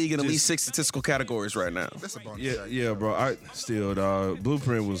leading the league in at least 6 statistical categories right now. That's a bonus Yeah, track. yeah, bro. I still, dog.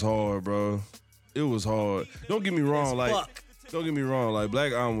 Blueprint was hard, bro. It was hard. Don't get me wrong, Don't get me wrong, like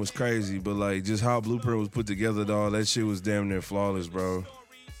Black Album was crazy, but like just how Blueprint was put together, dog, that shit was damn near flawless, bro.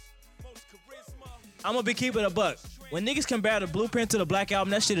 I'm gonna be keeping a buck. When niggas compare the Blueprint to the Black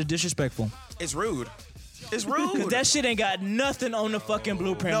Album, that shit is disrespectful. It's rude. It's Cause rude. that shit ain't got nothing on the fucking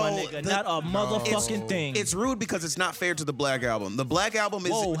Blueprint, my nigga. Not a motherfucking thing. It's rude because it's not fair to the Black Album. The Black Album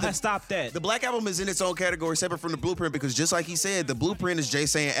is Whoa, stop that. The Black Album is in its own category, separate from the Blueprint, because just like he said, the Blueprint is Jay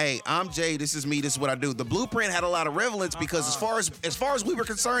saying, "Hey, I'm Jay. This is me. This is what I do." The Blueprint had a lot of relevance because as far as we were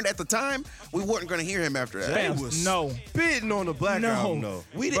concerned at the time, we weren't going to hear him after that. Jay Fam, was no. spitting on the Black Album, though.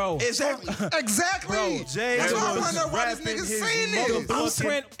 We did Bro. exactly. Exactly. Jay That's why I was want to know why this rapping nigga's his saying this. motherfucking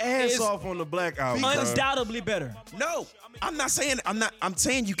Blueprint ass is off on the Black Album, bro. Undoubtedly better. No, I'm not saying. I'm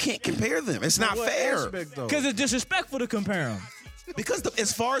saying you can't compare them. It's not What fair. aspect, though? Cause it's disrespectful to compare them. Because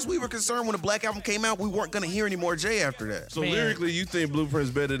as far as we were concerned, when the Black Album came out, we weren't going to hear any more Jay after that. So Man. lyrically, you think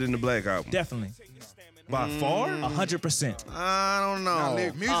Blueprint's better than the Black Album? Definitely. By far? 100%. I don't know.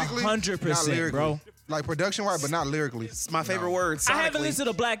 Musically, 100%, not lyrically. bro. Like production-wise, but not lyrically. It's my favorite word. I haven't sonically. listened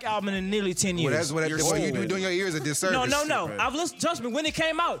to the Black Album in nearly 10 years. Well, that's what You're you sold. doing your ears a disservice. No. I've listened. Trust me, when it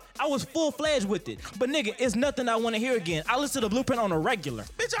came out, I was full-fledged with it. But nigga, it's nothing I want to hear again. I listen to the Blueprint on a regular.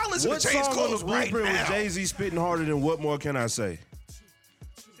 Bitch, I listen What to Change song on the Clothes right Blueprint now. was Jay-Z spitting harder than What More Can I Say?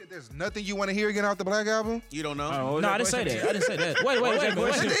 There's nothing you want to hear again off the Black Album? You don't know? No, I didn't say that. I didn't say that. Wait. That is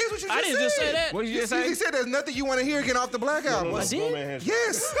what you just I didn't just said. say that. What did you just say? He said there's nothing you want to hear again off the Black Album. I did?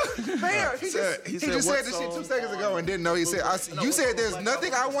 Yes. Man, he just he said said this what shit song? 2 seconds ago and didn't know. He said, you said there's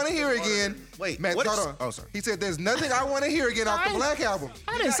nothing I want to hear again. Wait, Matt, what hold is- on. oh, sorry. He said there's nothing I want to hear again off the Black Album.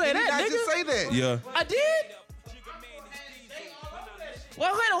 I didn't say He did that, not nigga. just say that. Yeah. I did? Well,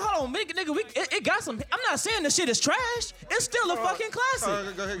 hold on, nigga. It got some. I'm not saying the shit is trash. It's still a fucking classic. all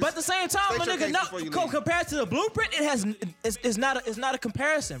right, go ahead. But at the same time, my State your nigga, case before you leave. compared to the Blueprint, it's not a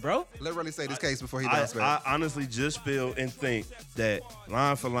comparison, bro. Let Riley say this case before he I bounces back. honestly just feel and think that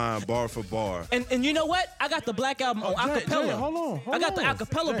line for line, bar for bar. And you know what? I got the Black Album on Jay, acapella. Jay, hold on. I got the Jay.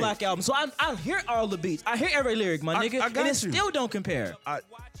 acapella Black Album, so I hear all the beats. I hear every lyric, my nigga, I got and it you. still don't compare.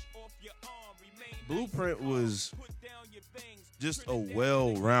 Blueprint was just a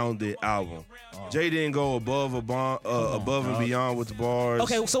well-rounded album. Jay didn't go above and beyond with the bars.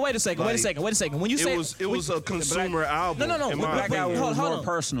 Okay, so wait a second. When you say it was a consumer album. No. in my Black Album opinion. was hold more on.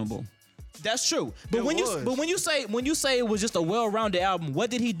 personable. That's true. But It when was. you say it was just a well-rounded album,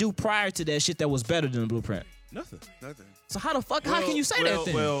 what did he do prior to that shit that was better than the Blueprint? Nothing. So how can you say that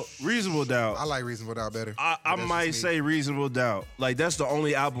then? Well, Reasonable Doubt. I like Reasonable Doubt better. I But that's might just me. say Reasonable Doubt. Like that's the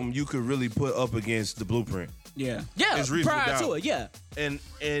only album you could really put up against the Blueprint. Yeah. Yeah, it's Reasonable prior Doubt. to it, yeah.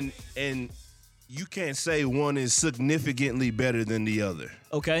 And you can't say one is significantly better than the other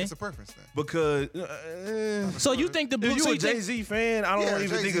Okay. It's a preference thing. because So you think the if Blue? you so a you think- Jay-Z fan, I don't even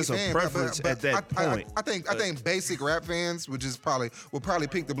Jay-Z think it's a fan, preference but at that point. I think basic rap fans will probably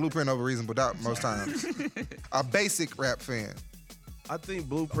pick the Blueprint over Reasonable Doubt most times. A basic rap fan. I think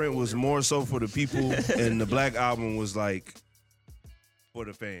Blueprint was more so for the people, and the Black Album was like for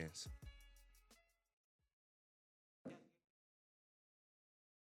the fans.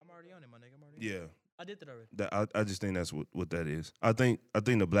 I'm already on it, my nigga. Yeah, I did that already. I just think that's what that is. I think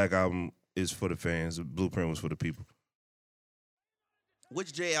the Black Album is for the fans. The Blueprint was for the people.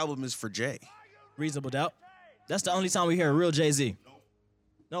 Which Jay album is for Jay? Reasonable Doubt. That's the only time we hear a real Jay-Z.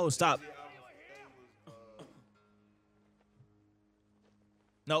 No, stop.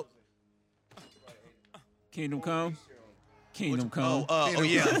 Nope. Kingdom Come. Kingdom Come.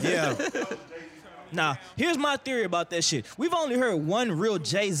 Yeah. Nah, here's my theory about that shit. We've only heard one real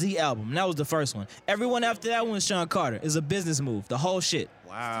Jay-Z album, and that was the first one. Everyone after that one is Sean Carter. It's a business move. The whole shit.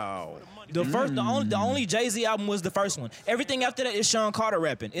 Wow. The only Jay-Z album was the first one. Everything after that is Sean Carter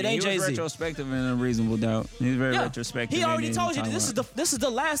rapping. It ain't He was Jay-Z. retrospective in a Reasonable Doubt. He's very retrospective. He already in told you time that this is the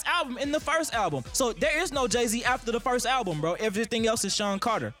last album in the first album. So there is no Jay-Z after the first album, bro. Everything else is Sean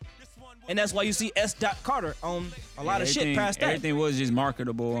Carter. And that's why you see S. Carter on a lot of shit past that. Everything was just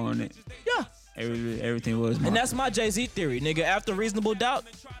marketable on it. Yeah. Everything was marketable. And that's my Jay-Z theory, nigga. After Reasonable Doubt,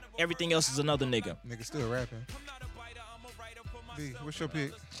 everything else is another nigga. Nigga still rapping. B, what's your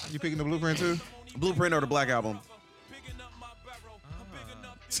pick? You picking the Blueprint too? Blueprint or the Black Album?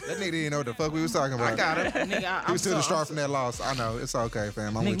 That nigga didn't know what the fuck we was talking about. I got it. Nigga, He was still distraught from that loss. I know. It's okay,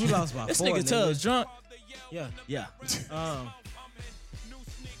 fam. I'm Nigga, with we you. lost by This 4. nigga Tubbs drunk. Yeah.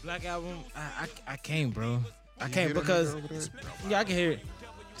 Black Album, I can't, bro. I can't hear that because nigga over there? yeah, I can hear it.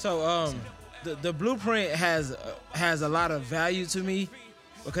 So the Blueprint has a lot of value to me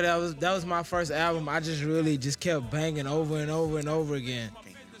because that was my first album. I just really just kept banging over and over and over again.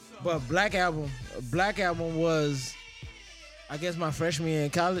 But Black Album was, I guess, my freshman year in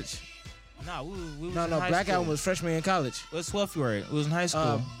college. Nah, we was No, in high Black school. Album was freshman year in college. It was 12th grade. It was in high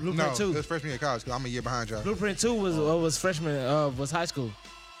school. Blueprint No, 2. it was freshman year of college because I'm a year behind y'all. Blueprint 2 was freshman was high school.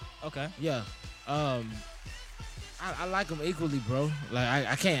 Okay. Yeah. I like them equally, bro. Like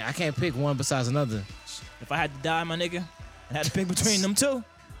I can't pick one besides another. If I had to die, my nigga, I had to pick between them two.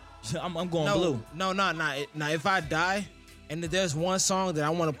 I'm going blue. No. Now if I die and if there's one song that I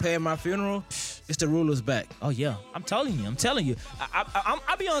want to play at my funeral, it's The Ruler's Back. Oh yeah, I'm telling you.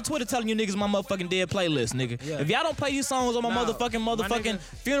 I be on Twitter telling you niggas my motherfucking dead playlist, nigga. Yeah. If y'all don't play these songs on my Nah, motherfucking my nigga-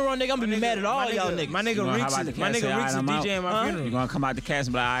 funeral, nigga, I'm gonna be mad at all y'all niggas. My You gonna nigga hop out the Reeks is cast, say, "Alright, I'm out." DJing my Huh? funeral. You're gonna come out the cast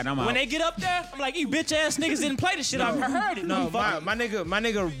and be like, all right, I'm out. When they get up there, I'm like, you bitch ass niggas didn't play this shit. I've heard it. No, motherfucker. my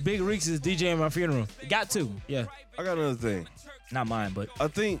nigga Big Reeks is DJing my funeral. Got to. Yeah. I got another thing. Not mine, but I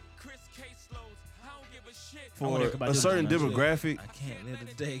think I wanna for hear about a this certain one, man. demographic, I can't let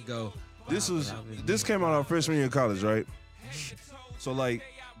the day go. this came out our freshman year of college, right? So like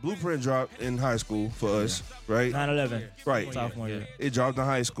Blueprint dropped in high school for us, right? 9/11. Right. Sophomore year. It dropped in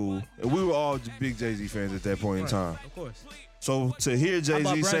high school, and we were all big Jay-Z fans at that point in time. Of course. So to hear bought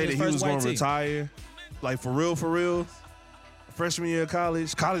Jay-Z say Brandon's that he first was white going to tee. retire, like for real, freshman year of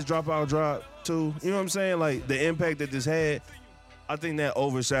college dropout drop too. You know what I'm saying? Like the impact that this had, I think that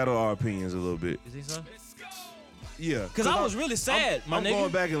overshadowed our opinions a little bit. You think so? Yeah. Cause I was really sad, my I'm nigga.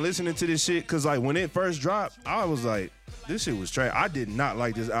 going back and listening to this shit because like when it first dropped, I was like, this shit was trash. I did not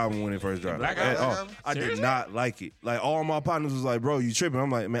like this album when it first dropped Black at all. Album? I did not like it. Like all my partners was like, bro, you tripping?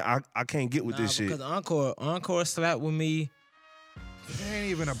 I'm like, man, I can't get with this shit. Because Encore slapped with me. It ain't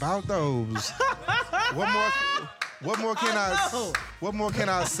even about those. What more can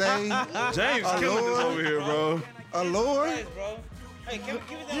I say? James killing this over here, bro. Lord? Hey, give me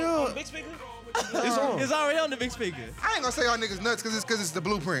that Yeah. on the big speaker. It's on. It's already on the big speaker. I ain't gonna say y'all niggas nuts because it's the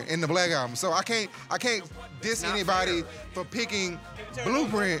Blueprint in the Black Album. So I can't diss anybody for picking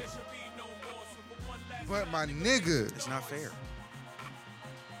Blueprint. But my nigga, It's not fair.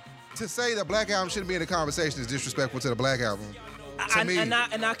 to say the Black Album shouldn't be in the conversation is disrespectful to the Black Album.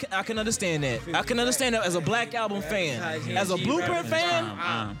 I can understand that. I can understand that as a Black Album fan. As a Blueprint fan,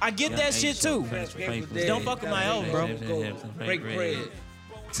 I get that shit too. Don't fuck with my album, bro. Break bread.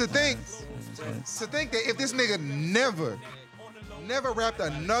 To think that if this nigga never rapped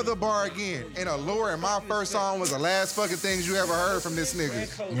another bar again in a lure, and my first song was the last fucking things you ever heard from this nigga.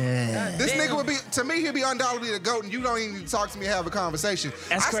 Yeah. This nigga would be, to me, he'd be undoubtedly the GOAT, and you don't even need to talk to me and have a conversation.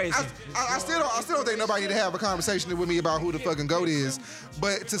 That's crazy. I still don't think nobody need to have a conversation with me about who the fucking GOAT is.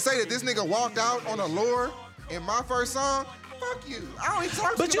 But to say that this nigga walked out on a lure in my first song, fuck you. I don't even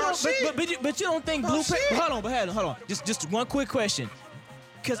talk to you about shit. But you don't think Blueprint? Hold on. Just one quick question.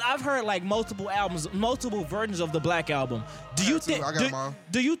 Because I've heard like multiple albums, multiple versions of the Black Album. Do you think?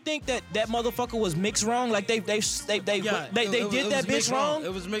 Do you think that motherfucker was mixed wrong? Like they did that bitch wrong?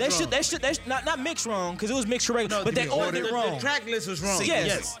 It was mixed wrong. They should not mixed wrong because it was mixed correct, but they ordered it wrong. The track list was wrong.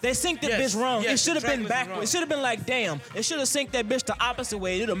 Yes, they synced that bitch wrong. It should have been backwards. It should have been like, damn. It should have synced that bitch the opposite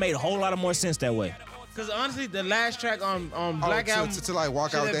way. It would have made a whole lot of more sense that way. Because honestly, the last track on Black Album to like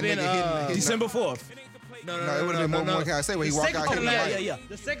walk out that nigga hitting December 4th. No, it would have been more can I say where he walked out hitting the mic. Yeah.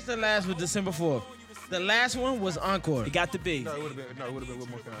 The second to last was December 4th. The last one was Encore. It got to be. No, it would have been what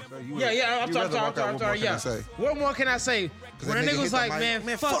more can I say? I'm sorry. Yeah. What more can I say? When a nigga was like, man,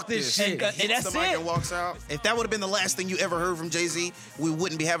 fuck this shit. And that's the mic it. and walks out. If that would have been the last thing you ever heard from Jay-Z, we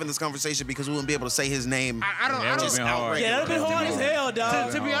wouldn't be having this conversation because we wouldn't be able to say his name. I don't. Been hard. Yeah, that'd been hard as hell,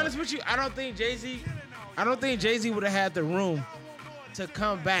 dog. To be honest with you, I don't think Jay-Z would have had the room to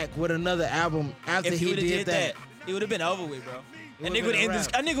come back with another album after If he he would have did that. it would have been over with, bro. That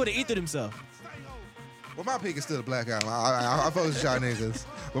nigga would have eaten himself. Well, my pick is still the Black Album. I fuck with y'all niggas.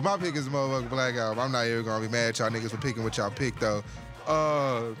 But my pick is the motherfucking Black Album. I'm not even gonna be mad at y'all niggas for picking what y'all picked, though.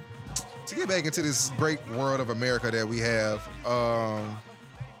 To get back into this great world of America that we have,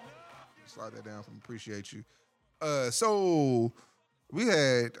 slide that down from appreciate you. So we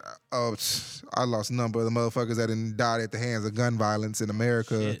had, I lost a number of the motherfuckers that done died at the hands of gun violence in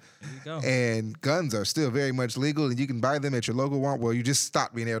America. Shit. There you go. And guns are still very much legal, and you can buy them at your local Walmart. Well, you just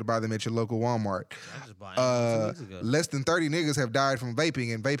stopped being able to buy them at your local Walmart. Less than 30 niggas have died from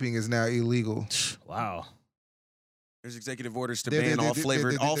vaping, and vaping is now illegal. Wow. There's executive orders to ban all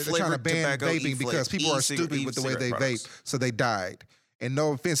flavored trying to ban tobacco, vaping because people are stupid with the way they vape, so they died. And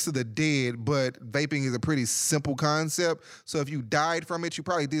no offense to the dead, but vaping is a pretty simple concept. So if you died from it, you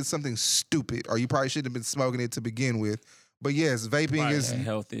probably did something stupid, or you probably shouldn't have been smoking it to begin with. But yes, vaping is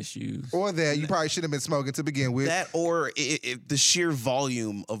health issues. Or that you probably shouldn't have been smoking to begin with. That or the sheer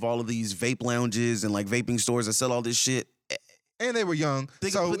volume of all of these vape lounges and like vaping stores that sell all this shit. And they were young.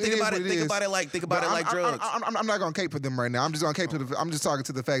 Think about it like drugs. I'm not gonna cape for them right now. I'm just gonna cape I'm just talking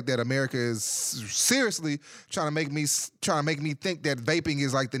to the fact that America is seriously trying to make me think that vaping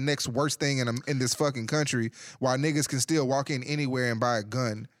is like the next worst thing in this fucking country, while niggas can still walk in anywhere and buy a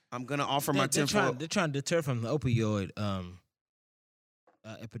gun. I'm gonna offer my tinfoil. They're trying to deter from the opioid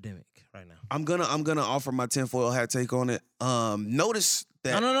epidemic right now. I'm gonna offer my tinfoil hat take on it. Notice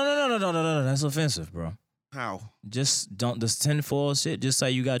that No. That's offensive, bro. How? Just don't this tinfoil shit. Just say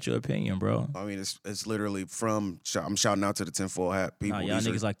you got your opinion, bro. I mean, it's literally from. I'm shouting out to the tinfoil hat people. Nah, y'all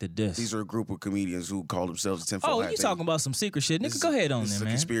niggas like the diss. These are a group of comedians who call themselves the tinfoil hat. Oh, you talking about some secret shit, nigga? Go ahead on there, man.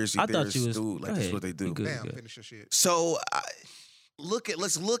 Conspiracy I thought you was. dude, like that's what they do. Damn, finish your shit. So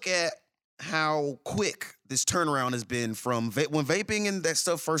let's look at how quick this turnaround has been from when vaping and that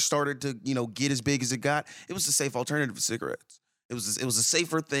stuff first started to get as big as it got. It was a safe alternative to cigarettes. It was a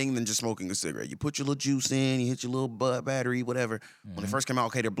safer thing than just smoking a cigarette. You put your little juice in, you hit your little battery, whatever. Mm-hmm. When they first came out,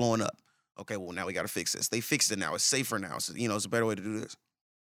 okay, they're blowing up. Okay, well now we got to fix this. They fixed it now. It's safer now. So it's a better way to do this.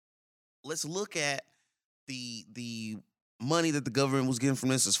 Let's look at the money that the government was getting from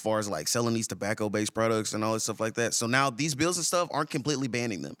this as far as like selling these tobacco-based products and all this stuff like that. So now these bills and stuff aren't completely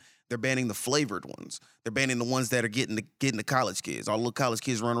banning them. They're banning the flavored ones. They're banning the ones that are getting the college kids. All the little college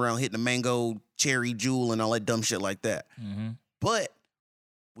kids running around hitting the mango, cherry, jewel, and all that dumb shit like that. Mm-hmm. But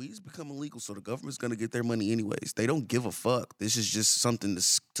weed's become illegal, so the government's gonna get their money anyways. They don't give a fuck. This is just something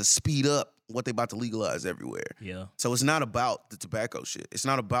to speed up what they about to legalize everywhere. Yeah. So it's not about the tobacco shit. It's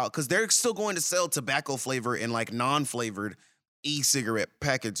not about because they're still going to sell tobacco flavor and like non-flavored e-cigarette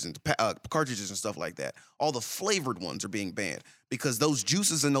packets and cartridges and stuff like that. All the flavored ones are being banned because those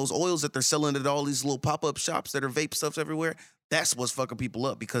juices and those oils that they're selling at all these little pop-up shops that are vape stuffs everywhere. That's what's fucking people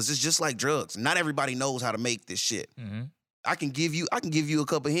up because it's just like drugs. Not everybody knows how to make this shit. Mm-hmm. I can give you a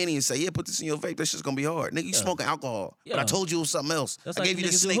cup of Henny and say, yeah, put this in your vape. That shit's gonna be hard. Nigga, you smoking alcohol. Yeah. But I told you it was something else. That's I like gave you the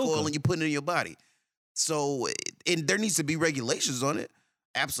niggas do snake oil hookah. and you put it in your body. So and there needs to be regulations on it.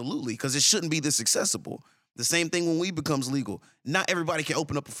 Absolutely. Because it shouldn't be this accessible. The same thing when weed becomes legal. Not everybody can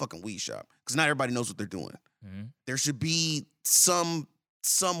open up a fucking weed shop. Because not everybody knows what they're doing. Mm-hmm. There should be some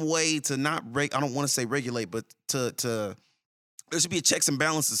way to not I don't want to say regulate, but to there should be a checks and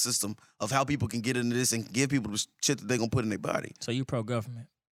balances system of how people can get into this and give people the shit that they're gonna put in their body. So you pro-government?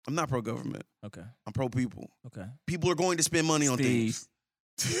 I'm not pro-government. Okay. I'm pro-people. Okay. People are going to spend money on things.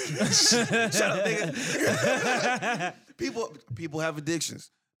 Shut up, nigga. People have addictions.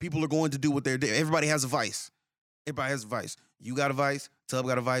 People are going to do what they're doing. Everybody has a vice. Everybody has a vice. You got a vice. Tub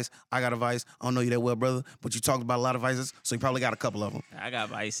got a vice. I got a vice. I don't know you that well, brother, but you talked about a lot of vices, so you probably got a couple of them. I got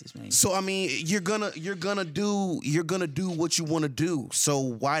vices, man. So I mean, you're gonna do what you want to do. So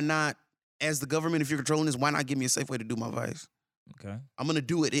why not, as the government, if you're controlling this, why not give me a safe way to do my vice? Okay. I'm gonna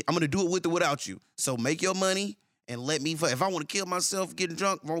do it. I'm gonna do it with or without you. So make your money and let me. If I want to kill myself getting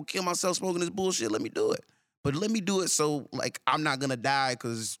drunk, if I want to kill myself smoking this bullshit, let me do it. But let me do it so like I'm not gonna die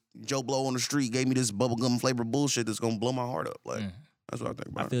because Joe Blow on the street gave me this bubblegum flavored bullshit that's gonna blow my heart up. Like that's what I think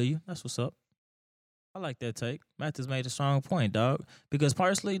about. I feel you. That's what's up. I like that take. Matt has made a strong point, dog. Because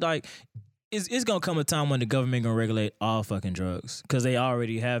personally, like, it's gonna come a time when the government gonna regulate all fucking drugs. Cause they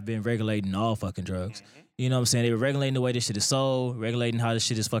already have been regulating all fucking drugs. You know what I'm saying? They were regulating the way this shit is sold, regulating how this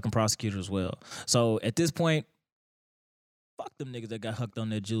shit is fucking prosecuted as well. So at this point, fuck them niggas that got hooked on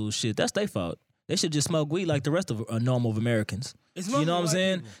that Juul shit. That's their fault. They should just smoke weed like the rest of normal Americans. You know what I'm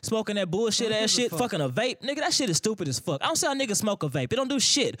saying? People. Smoking that bullshit ass shit, fucking a vape. Nigga, that shit is stupid as fuck. I don't see how niggas smoke a vape. It don't do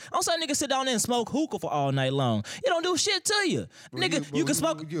shit. I don't see how niggas sit down there and smoke hookah for all night long. It don't do shit to you. Bro, nigga, you can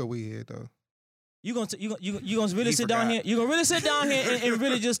smoke. You're a weedhead, though. You gonna really sit down here? You gonna really sit down here and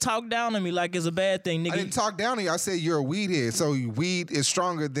really just talk down on me like it's a bad thing, nigga? I didn't talk down on you. I said you're a weedhead, so weed is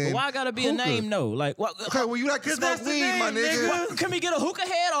stronger than. But why gotta be hookah? A name though? Like what? Okay, well you like to smoke weed, name, my nigga. What, can we get a hookah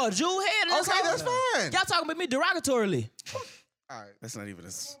head or a Jew head? Okay, that's fine. Y'all talking about me derogatorily. All right, that's not even a.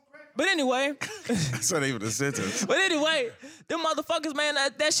 But anyway, that's not even a sentence. But anyway, them motherfuckers, man,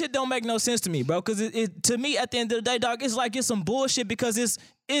 that shit don't make no sense to me, bro. Because it to me, at the end of the day, dog, it's like it's some bullshit because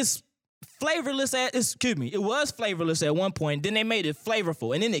it's flavorless it was flavorless at one point, then they made it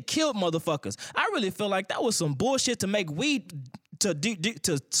flavorful, and then it killed motherfuckers. I really feel like that was some bullshit to make weed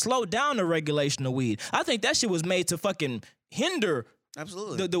to slow down the regulation of weed. I think that shit was made to fucking hinder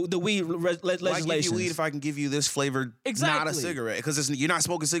absolutely the weed legislation. Why give you weed if I can give you this flavored, not a cigarette? Because you're not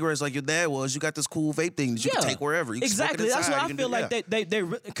smoking cigarettes like your dad was. You got this cool vape thing that you can take wherever. You exactly. That's what I feel like they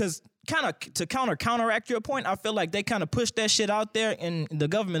because kind of to counteract your point, I feel like they kind of push that shit out there, and the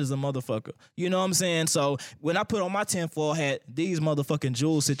government is a motherfucker. You know what I'm saying? So when I put on my tinfoil hat, these motherfucking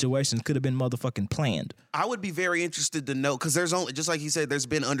Juul situations could have been motherfucking planned. I would be very interested to know, because there's only, just like he said, there's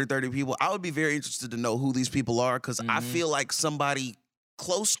been under 30 people. I would be very interested to know who these people are, because I feel like somebody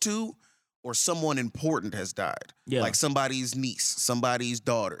close to or someone important has died. Yeah. Like somebody's niece, somebody's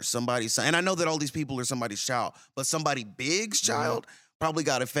daughter, somebody's son. And I know that all these people are somebody's child, but somebody big's child probably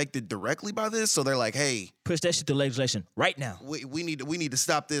got affected directly by this. So they're like, hey, push that shit to legislation right now. We need to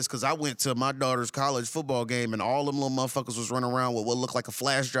stop this, because I went to my daughter's college football game and all them little motherfuckers was running around with what looked like a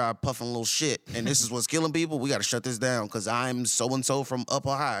flash drive puffing little shit. And this is what's killing people. We got to shut this down because I'm so-and-so from up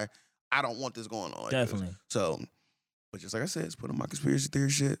or high. I don't want this going on. Like definitely. This. So, but just like I said, it's put on my conspiracy theory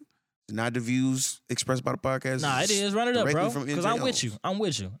shit. It's not the views expressed by the podcast. Nah, it is. Run it up, bro. Because I'm with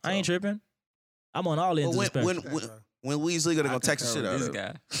you. I ain't tripping. I'm on all ends of the spectrum. When weed's legal, they're gonna tax the shit out of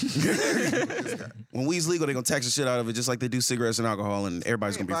it. When weed's legal, they're gonna tax the shit out of it, just like they do cigarettes and alcohol, and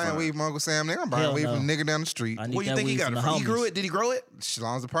everybody's gonna be fine. Buying weed from Uncle Sam, nigga. I'm buying weed from a nigga down the street. Where you think he got it from? He grew it? Did he grow it? As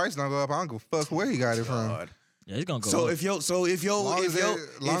long as the price don't go up, I don't give a fuck where he got it from. Yeah, he's gonna go. So up. if long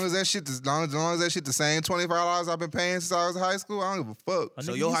as that shit the same $25 I've been paying since I was in high school, I don't give a fuck.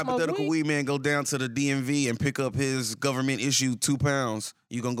 So your hypothetical weed man go down to the DMV and pick up his government issued 2 pounds.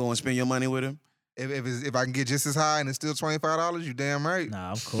 You gonna go and spend your money with him? If I can get just as high and it's still $25, you damn right.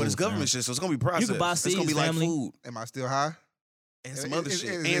 Nah, I'm cool. But it's government shit, so it's gonna be processed. You can buy seeds, it's gonna be family. like food. Am I still high? And some other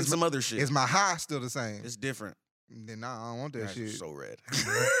shit. And some other shit. Is my high still the same? It's different. Then nah, I don't want that shit. So red.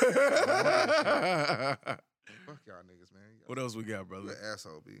 Fuck y'all niggas, man. What else we got, brother? You an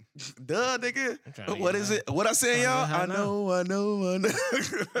asshole, B. Duh, nigga. What is it? What I say, y'all? I know. I'm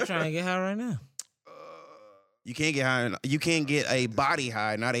trying to get high right now. You can't get high. You can't get a body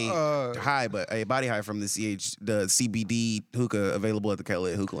high, not a high, but a body high from the CBD hookah available at the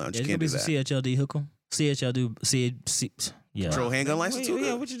K.A.Y.O hookah lounge. Yeah, you can't do some that. CHLD hookah. Yeah. Control handgun license too?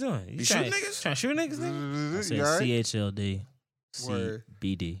 Yeah, what you doing? You shooting niggas? Trying to shoot niggas, nigga? I said CHLD.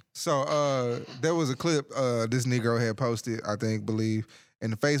 CBD. So there was a clip this Negro had posted, I believe,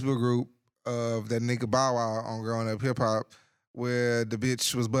 in the Facebook group of that nigga Bow Wow on Growing Up Hip Hop, where the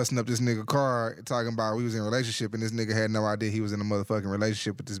bitch was busting up this nigga car talking about we was in a relationship, and this nigga had no idea he was in a motherfucking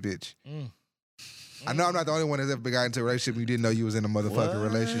relationship with this bitch. I know I'm not the only one that's ever got into a relationship and you didn't know you was in a motherfucking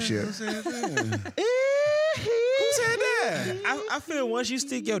relationship. Who said that? I feel once you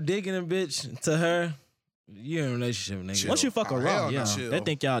stick your dick in a bitch to her, you're in a relationship, nigga. Once you fuck her raw, hell no. yeah. Chill.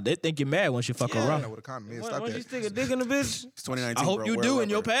 They think you're mad once you fuck her I raw. don't know what a condom is. Stop Once you that. stick a dick in a bitch, It's 2019. I hope bro. you Wear do rubber. in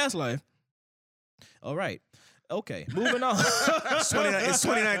your past life. All right. Okay, moving on. It's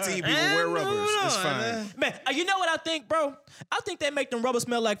 2019. People wear rubbers. It's fine. Man, you know what I think, bro? I think they make them rubbers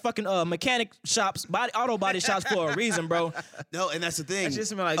smell like fucking mechanic shops, auto body shops for a reason, bro. No, and that's the thing. that shit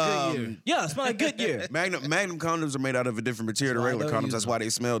smell like Goodyear. Yeah, it smell like Goodyear. Magnum condoms are made out of a different material than why I regular don't condoms. use That's them. why they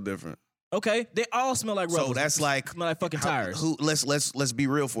smell different. Okay, they all smell like rubbers. So that's like smell like fucking tires. Let's be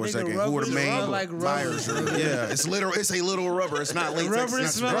real for a Nigga, second. Who are the rubbers main smell like buyers? rubbers. Yeah, it's literal. It's a little rubber. It's not latex. Rubbers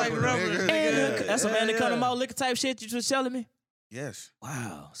it's smell like rubber. nigga. And that's some anaconda yeah. malt liquor type shit you was telling me. Yes.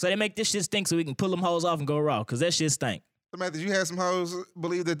 Wow. So they make this shit stink so we can pull them hoes off and go raw, cause that shit stink. So, Matthew, you had some hoes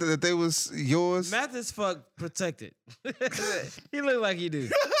believe that they was yours. Math is fuck protected. He look like he do.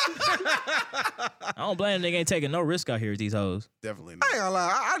 I don't blame them. Nigga ain't taking no risk out here with these hoes. Definitely I not. ain't gonna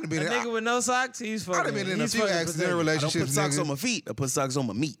lie. I done A been in. nigga with no socks, he's fucking. I done been in a he's few fucking accidental protected. I don't relationships. put socks nigga. on my feet. I put socks on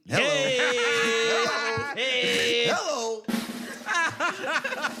my meat. Hello. Hey. Hello.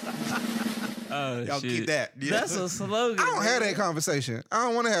 Oh, Y'all shit. keep that. Yeah. That's a slogan. I don't have that conversation. I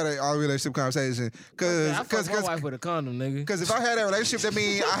don't want to have that all relationship conversation. I fuck my wife with a condom, nigga. Because if I had that relationship, that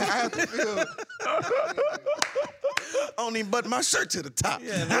means I have to feel. I don't even button my shirt to the top.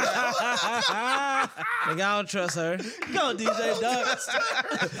 Nigga, I don't trust her. Go, DJ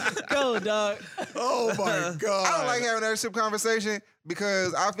Dog. Go, dog. Oh my god. I don't like having that relationship conversation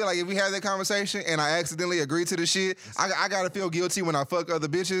because I feel like if we have that conversation and I accidentally agree to the shit, I gotta feel guilty when I fuck other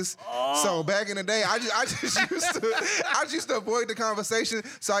bitches. So back in the day, I just used to avoid the conversation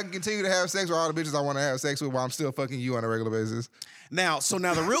so I can continue to have sex with all the bitches I want to have sex with while I'm still fucking you on a regular basis. Now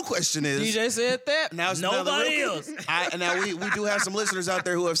the real question is. DJ said that. Now, Nobody now else. Now we do have some listeners out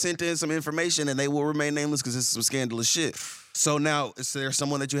there who have sent in some information, and they will remain nameless because this is some scandalous shit. So now, is there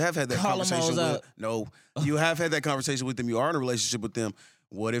someone that you have had that Call 'em conversation hoes with? out. No, you have had that conversation with them. You are in a relationship with them.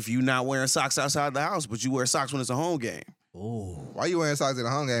 What if you not wearing socks outside the house, but you wear socks when it's a home game? Why you wearing socks at a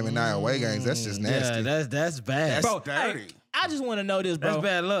home game and not away games? That's just nasty. Yeah, that's bad. That's Bro, dirty. hey, I just want to know this, bro. That's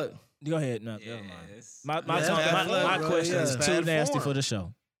bad luck. Go ahead. No, never mind. My that's bad luck, my bro. question Yeah. is Bad too nasty form. for the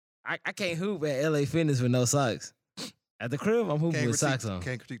show. I can't hoop at LA Fitness with no socks. At the crib, I'm hooping with socks on.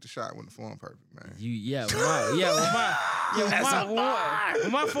 Can't critique the shot when the form perfect, man.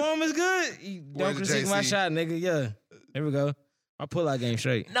 When my form is good, you don't Where's the critique my JC? shot, nigga. Yeah, there we go. My pull-out game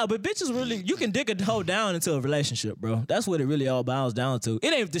straight. No, but bitches really, you can dig a hoe down into a relationship, bro. That's what it really all boils down to.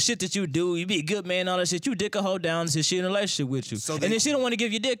 It ain't the shit that you do. You be a good man, all that shit. You dick a hoe down until she in a relationship with you. So and they- then she don't want to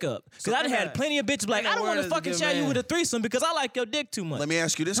give you dick up. Because I done had plenty of bitches like, ain't no I don't word want as to a fucking good share you man. with a threesome because I like your dick too much. Let me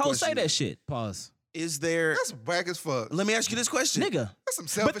ask you this Hoes question. say that shit. Pause. Is there? That's whack as fuck. Let me ask you this question. Nigga. That's some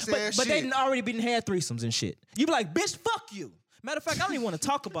selfish ass but they shit. done already been had threesomes and shit. You be like, bitch, fuck you. Matter of fact, I don't even want to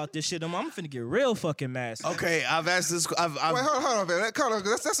talk about this shit. I'm finna get real fucking mad. Okay, I've asked this. I've Wait, hold on, man. Hold on,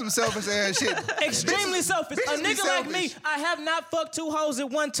 that's some selfish ass shit. Extremely selfish. A bitches be nigga like me, selfish. I have not fucked two hoes at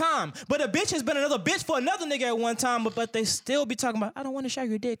one time. But a bitch has been another bitch for another nigga at one time, but they still be talking about, I don't want to share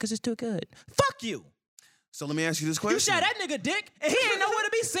your dick because it's too good. Fuck you. So let me ask you this question. You shot that nigga dick, and he ain't nowhere to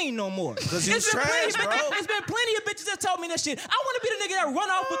be seen no more. Because he was It's been trash, plenty, bro. It's been plenty of bitches that told me that shit. I want to be the nigga that run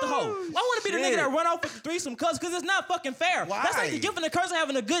off with the hoe. I want to be the nigga that run off with the threesome because it's not fucking fair. Why? That's like the gift and the curse of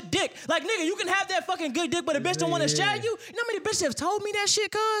having a good dick. Like, nigga, you can have that fucking good dick, but a bitch don't want to share you. You know how many bitches have told me that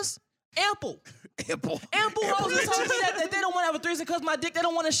shit, cuz? Ample hoes have told me that they don't want to have a threesome because my dick, they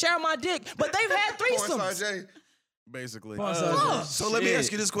don't want to share my dick. But they've had threesomes. Jay. Basically. Fuck. So let me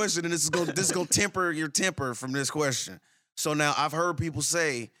ask you this question, and this is gonna temper your temper from this question. So now I've heard people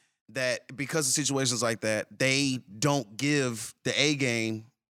say that because of situations like that, they don't give the A game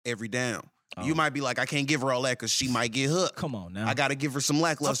every down. You might be like, I can't give her all that because she might get hooked. Come on now. I got to give her some I'm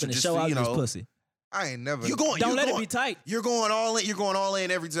lackluster finna just show for, out you this know. pussy. I ain't never. Don't let it be tight. You're going all in. You're going all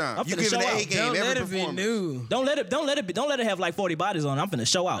in every time. I'm You finna giving the show A out. game Don't every let it be performance. new. Don't let it have like 40 bodies on it. I'm finna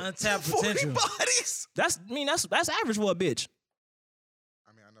show out. Untapped 40 potential. bodies. That's average for a bitch.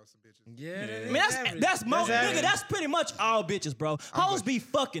 I mean, I know some bitches. Yeah. I mean, that's most nigga. That's pretty much all bitches, bro. Hoes be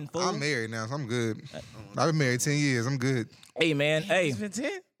fucking fool. I'm married now, so I'm good. I've been married 10 years. I'm good. Hey man, hey. It's been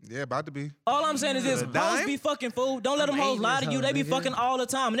 10? Yeah, about to be. All I'm saying is this: hoes dime? be fucking fool. Don't let them hoes lie to you. hoe, They be nigga. fucking all the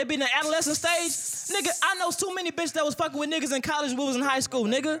time, and they be in the adolescent stage. Nigga, I know too many bitches that was fucking with niggas in college when we was in high school.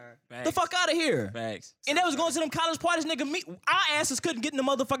 Nigga, the fuck out of here. Facts. And they was going to them college parties, nigga. Our asses couldn't get in the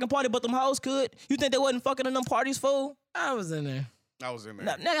motherfucking party, but them hoes could. You think they wasn't fucking in them parties, fool? I was in there. I was in there.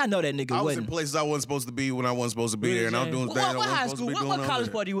 Nah, nigga, I know that nigga I was wasn't. in places I wasn't supposed to be when I wasn't supposed to be there, and I was doing things I What wasn't high supposed school? to be doing. What over college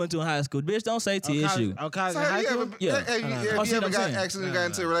there. party you went to in high school? Bitch, don't say TSU. Oh, college So in high have you school? ever, Yeah. have Oh, you shit, ever I'm got saying. accidentally got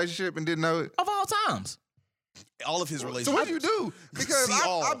into a relationship and didn't know it? Of all times. All of his So relationships. what do you do? Because See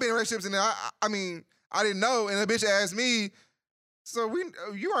all. I've been in relationships and I mean, I didn't know, and the bitch asked me, so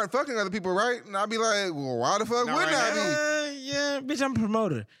you aren't fucking other people, right? And I'd be like, well, why the fuck wouldn't I Yeah, bitch, I'm a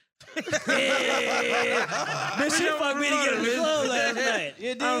promoter. Bitch, she fucked me to get in the club last night.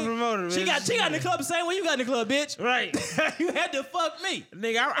 You dig? I'm a promoter, bitch. She got in the club the same way you got in the club, bitch. Right. You had to fuck me.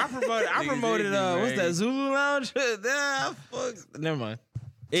 Nigga, I promoted, what's that, Zulu Lounge? Never mind.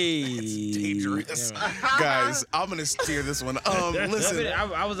 Hey. Dangerous. Guys, I'm going to steer this one. Listen.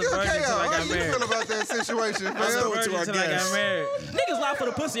 I was a be? Yeah, virgin until I K.A.Y.O, how got you married. feel about that situation, I was a fam? virgin until I got married. Niggas lie for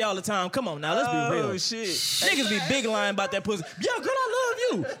the pussy all the time. Come on now, let's be real. Oh shit. Niggas be big lying about that pussy. Yeah, girl, I love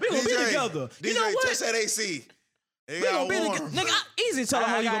you. We gonna be together. You know what? Just at AC. It We gonna got be warm. together. Nigga, easy to tell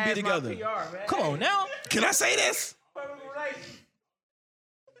how you gonna be together. Come on now. Can I say this?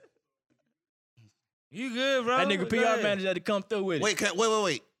 You good, bro? That nigga PR manager had to come through with it. Wait. Can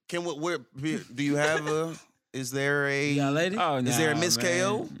where do you have a? Is there a? You got a lady? Oh, Is there a Miss man.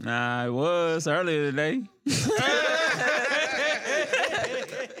 K.O.? Nah, it was earlier today.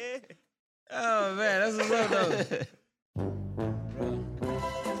 Oh, man, that's what's up, though.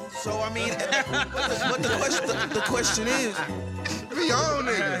 So I mean, but the question is, Be on,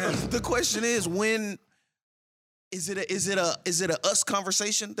 nigga. the question is when. Is it a us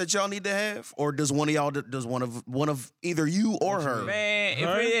conversation that y'all need to have, or does one of either you or her? Man,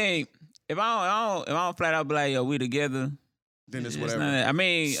 if I don't flat out be like, yo, we together, Then it's it's whatever. not- I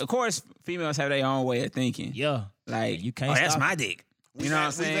mean, of course, females have their own way of thinking. Yeah. Like, You can't oh, that's stop my dick. You know what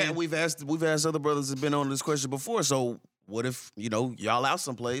I'm saying? We've asked other brothers that have been on this question before. So what if y'all out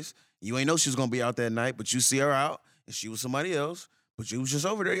someplace? You ain't know she was gonna be out that night, but you see her out and she was somebody else. But you was just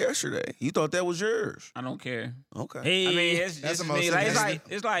over there yesterday. You thought that was yours. I don't care. Okay. Hey. I mean, it's That's just the me. most Like,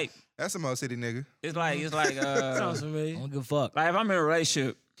 it's like That's a Mo City nigga. Sounds familiar. I don't give a fuck. like if I'm in a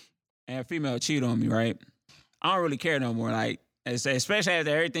relationship and a female cheat on me, right? I don't really care no more. Like, especially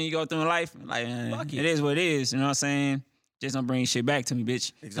after everything you go through in life, like Fuck it is what it is. You know what I'm saying? Just don't bring shit back to me,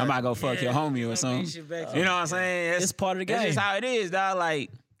 bitch. Exactly. I'm about to go fuck your homie or something. You know what I'm saying? It's part of the That's game. just how it is, dog.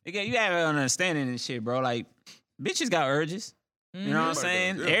 Like, again, you have an understanding and shit, bro. Like, bitches got urges. You know what I'm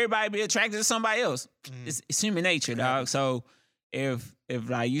saying? Yeah. Everybody be attracted to somebody else. It's human nature, dog. So if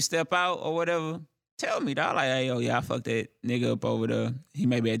like you step out or whatever, tell me, dog. Like, hey, yo, yeah, I fucked that nigga up over there. He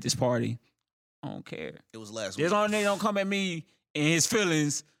may be at this party. I don't care. It was last week. This only nigga don't come at me in his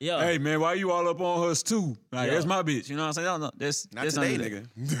feelings. Yeah. Hey man, why you all up on us too? Like, Yeah. that's my bitch. You know what I'm saying? No, this Not this today, don't do nigga.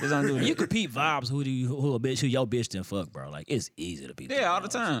 that. This don't do that. You can peep vibes who your bitch didn't fuck, bro. Like it's easy to peep. Yeah, all the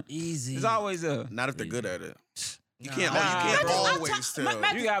time. Easy. It's always a. Not if they're good at it. You can't. Nah. You can't Nah. always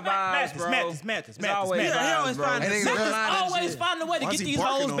tell. You got vibes, bro. Mathis. It's always He always vibes, bro. find Hey, nigga, the that- Always find a way to Why get is he these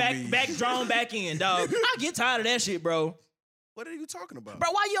barking hoes on me? back drawn back in, dog. I get tired of that shit, bro. What are you talking about?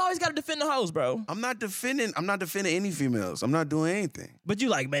 Bro, why you always gotta defend the hoes, bro? I'm not defending any females. I'm not doing anything. But you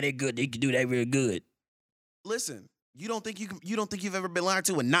like, man, they good. They can do that real good. Listen, you don't think you've ever been lied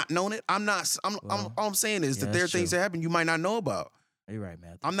to and not known it? I'm not. All I'm saying is yeah, that there are that's things true. that happen you might not know about. You're right,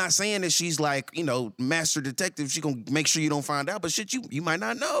 man. I'm not saying that she's like, master detective. She gonna make sure you don't find out, but shit, you might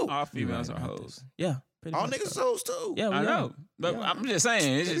not know. All females are hoes. Yeah. pretty All much niggas so. hoes too. Yeah, we I are. know, but I'm just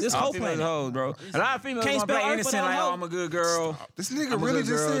saying, it's just This all whole females planet. are hoes, bro. A lot of females Can't gonna play spell Earth innocent, without like, hoe. oh, I'm a good girl. This nigga I'm a really good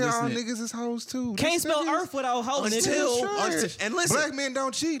just girl, said this all and that. niggas is hoes too. Can't This spell nigga- Earth without hoe, nigga. Until and listen, Black men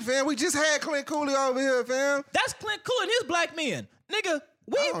don't cheat, fam. We just had Clint Cooley over here, fam. That's Clint Cool and his black men. Nigga,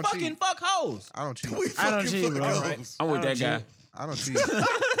 we I don't fucking cheat. fuck hoes. I don't cheat. I don't cheat, bro. hoes. I'm with that guy. I don't cheat.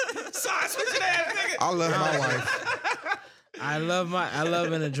 Side switching ass nigga. I love my wife. I love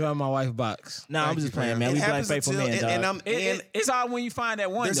and enjoy my wife box. Nah, I'm Thank just you, playing, fam. man. It We black happens faithful until- men, dog. and It's all when you find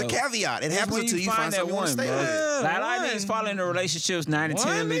that one. there's a though. caveat. It It's happens when until you find that someone to one, stay bro. with. Like, a lot of niggas fall into relationships 9 to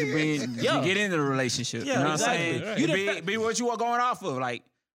 10 to get into the relationship. Yeah, you know what exactly. I'm saying? Right. You You be what you are going off of. Like,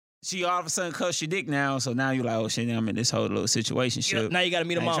 she all of a sudden cuss your dick now, so now you're like, oh shit, I'm in this whole little situation. Now you gotta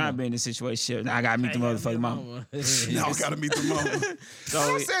meet a I ain't trying to mama. be in this situation. Now I gotta meet the motherfucking mama. Now I gotta meet the mama. So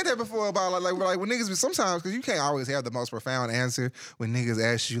I said that before about like when niggas be sometimes because you can't always have the most profound answer when niggas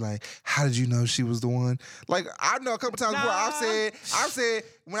ask you like, how did you know she was the one? Like I know a couple times before I've said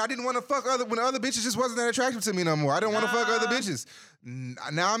when I didn't want to fuck when other bitches just wasn't that attractive to me no more. I didn't want to fuck other bitches.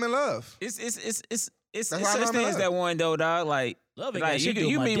 Now I'm in love. it's That's why such I'm in thing as love. that one though, dog. Like Love ain't got like shit to do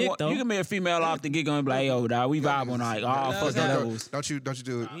with my dick, though. you can be a female off the get going and be like, yo, dog, we vibe on like all Love fucking is levels. Don't you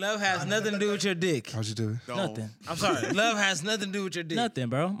do it? Love has nothing to do with your dick. How'd you do it? Nothing. I'm sorry. Love has nothing to do with your dick. Nothing,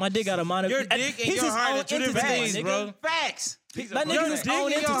 bro. My dick got a mind of Your dick and he's your his heart own are two different entity, things, nigga. bro. Facts. My nigga's his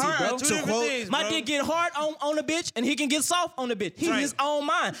own entity, bro. Two different things, My bro. dick get hard on a bitch, and he can get soft on the bitch. He's his own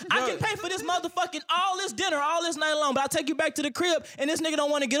mind. I can pay for this motherfucking all this dinner all this night long, but I take you back to the crib, and this nigga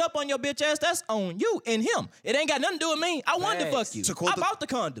don't want to get up on your bitch ass. That's on you and him. It ain't got nothing to do with me. I wanted to fuck you. I bought the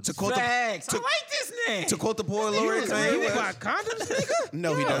condoms. To quote I like this nigga. To quote the poet laureate Kanye You buy West. condoms, nigga?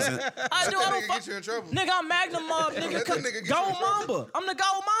 No, he doesn't. I do. I don't Nigga fuck. get you in trouble. Nigga, I'm Magnum Mob, nigga. Let that nigga get you Gold in trouble. Mamba. I'm the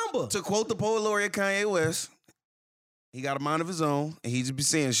Gold Mamba. To quote the poet laureate Kanye West, he got a mind of his own, and he just be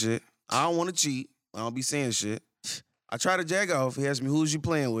saying shit. I don't want to cheat. I don't be saying shit. I try to jag off. He asked me, who's you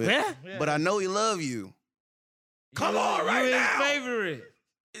playing with? Yeah. But I know he love you. Come on right you now. his favorite.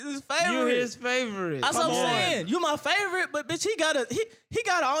 It's his favorite. You his favorite. That's what I'm saying. You my favorite, but bitch, he got his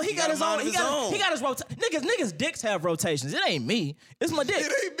own. He got his rotation. Niggas dicks have rotations. It ain't me. It's my dick.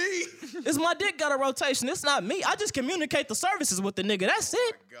 It ain't me. It's my dick got a rotation. It's not me. I just communicate the services with the nigga. That's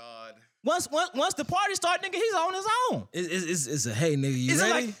it. God. Once the party start, nigga, he's on his own. It's a hey nigga, you Is it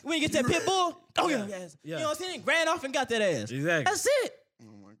ready? like when you get that pit bull? Oh yeah. You know what I'm saying? Ran off and got that ass. Exactly. That's it.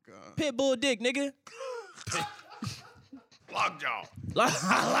 Oh my God. Pit bull dick, nigga. Lockjaw.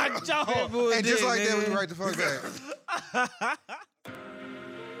 I like y'all. And just like that, nigga. we right the fuck back.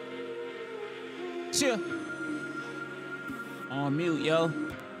 Chill. On mute, yo.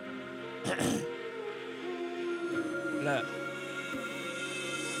 Look.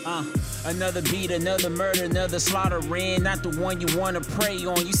 Another beat, another murder, another slaughtering. Not the one you wanna prey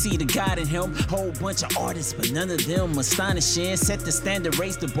on. You see the God in him. Whole bunch of artists, but none of them astonishing. Set the standard,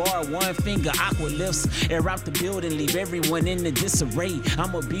 raise the bar. One finger, aqua lifts. Air out the building, leave everyone in the disarray.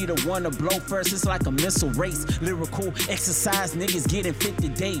 I'ma be the one to blow first. It's like a missile race. Lyrical exercise, niggas getting fit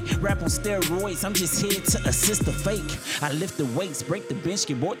today. Rap on steroids, I'm just here to assist the fake. I lift the weights, break the bench,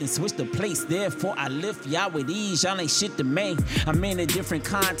 get bored, and switch the place. Therefore, I lift y'all with ease. Y'all ain't shit to me. I'm in a different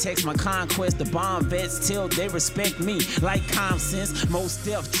context. My conquest, the bomb vets till they respect me. Like common sense, most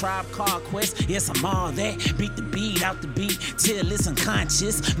deaf tribe car quest. Yes, I'm all that. Beat the beat out the beat till it's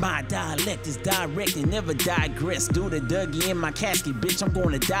unconscious. My dialect is direct and never digress. Do the Dougie in my casket, bitch. I'm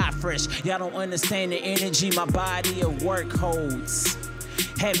gonna die fresh. Y'all don't understand the energy my body of work holds.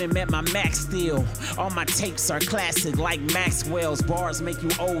 Haven't met my max still. All my tapes are classic like Maxwell's. Bars make you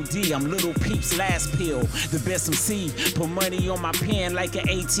OD. I'm Little Peep's last pill. The best MC. Put money on my pen like an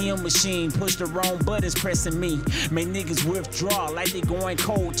ATM machine. Push the wrong buttons pressing me. Make niggas withdraw like they going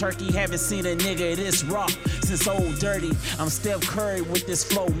cold turkey. Haven't seen a nigga this raw since Old Dirty. I'm Steph Curry with this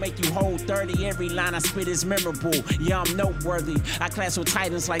flow. Make you hold 30. Every line I spit is memorable. Yeah, I'm noteworthy. I clash with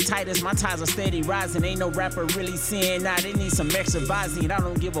titans like Titus. My ties are steady rising. Ain't no rapper really seeing now. They need some extra Visine. I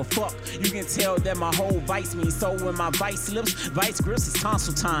don't give a fuck. You can tell that my whole vice means so when my vice slips, vice grips is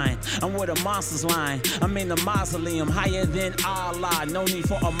tonsil time. I'm with a monster's line. I'm in the mausoleum, higher than Allah. No need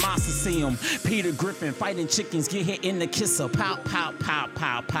for a mausoleum. Peter Griffin fighting chickens, get hit in the kisser. Pow, pow, pow,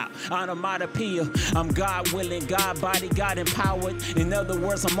 pow, pow. Onomatopoeia. I'm God willing, God body, God empowered. In other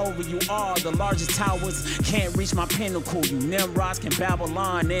words, I'm over you all. The largest towers can't reach my pinnacle. You Nimrods can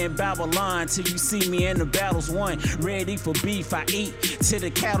Babylon and Babylon till you see me in the battles won. Ready for beef, I eat till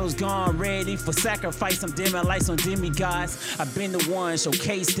the cattle's gone. Ready for sacrifice, I'm dimming lights on demigods. I've been the one,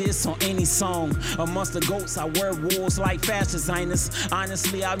 showcase this on any song. Amongst the goats, I wear wolves like fashion designers.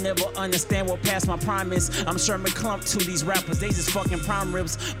 Honestly, I'll never understand what past my prime is. I'm Sherman Clump to these rappers, they just fucking prime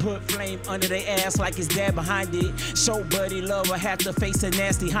ribs. Put flame under their ass like his dad behind it. Show buddy lover, have to face a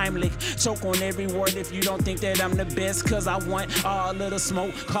nasty Heimlich. Choke on every word if you don't think that I'm the best. Cause I want all of the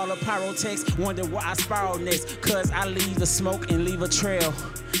smoke. Call a pyrotex, wonder where I spiral next. Cause I leave the smoke and leave a trail.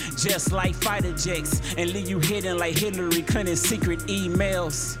 Just like fighter jets, and leave you hidden like Hillary Clinton's secret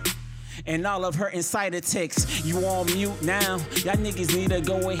emails. And all of her insider texts. You on mute now. Y'all niggas need to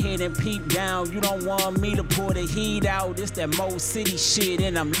go ahead and peep down. You don't want me to pull the heat out. It's that Mo City shit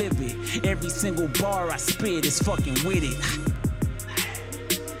and I'm livid. Every single bar I spit is fucking with it.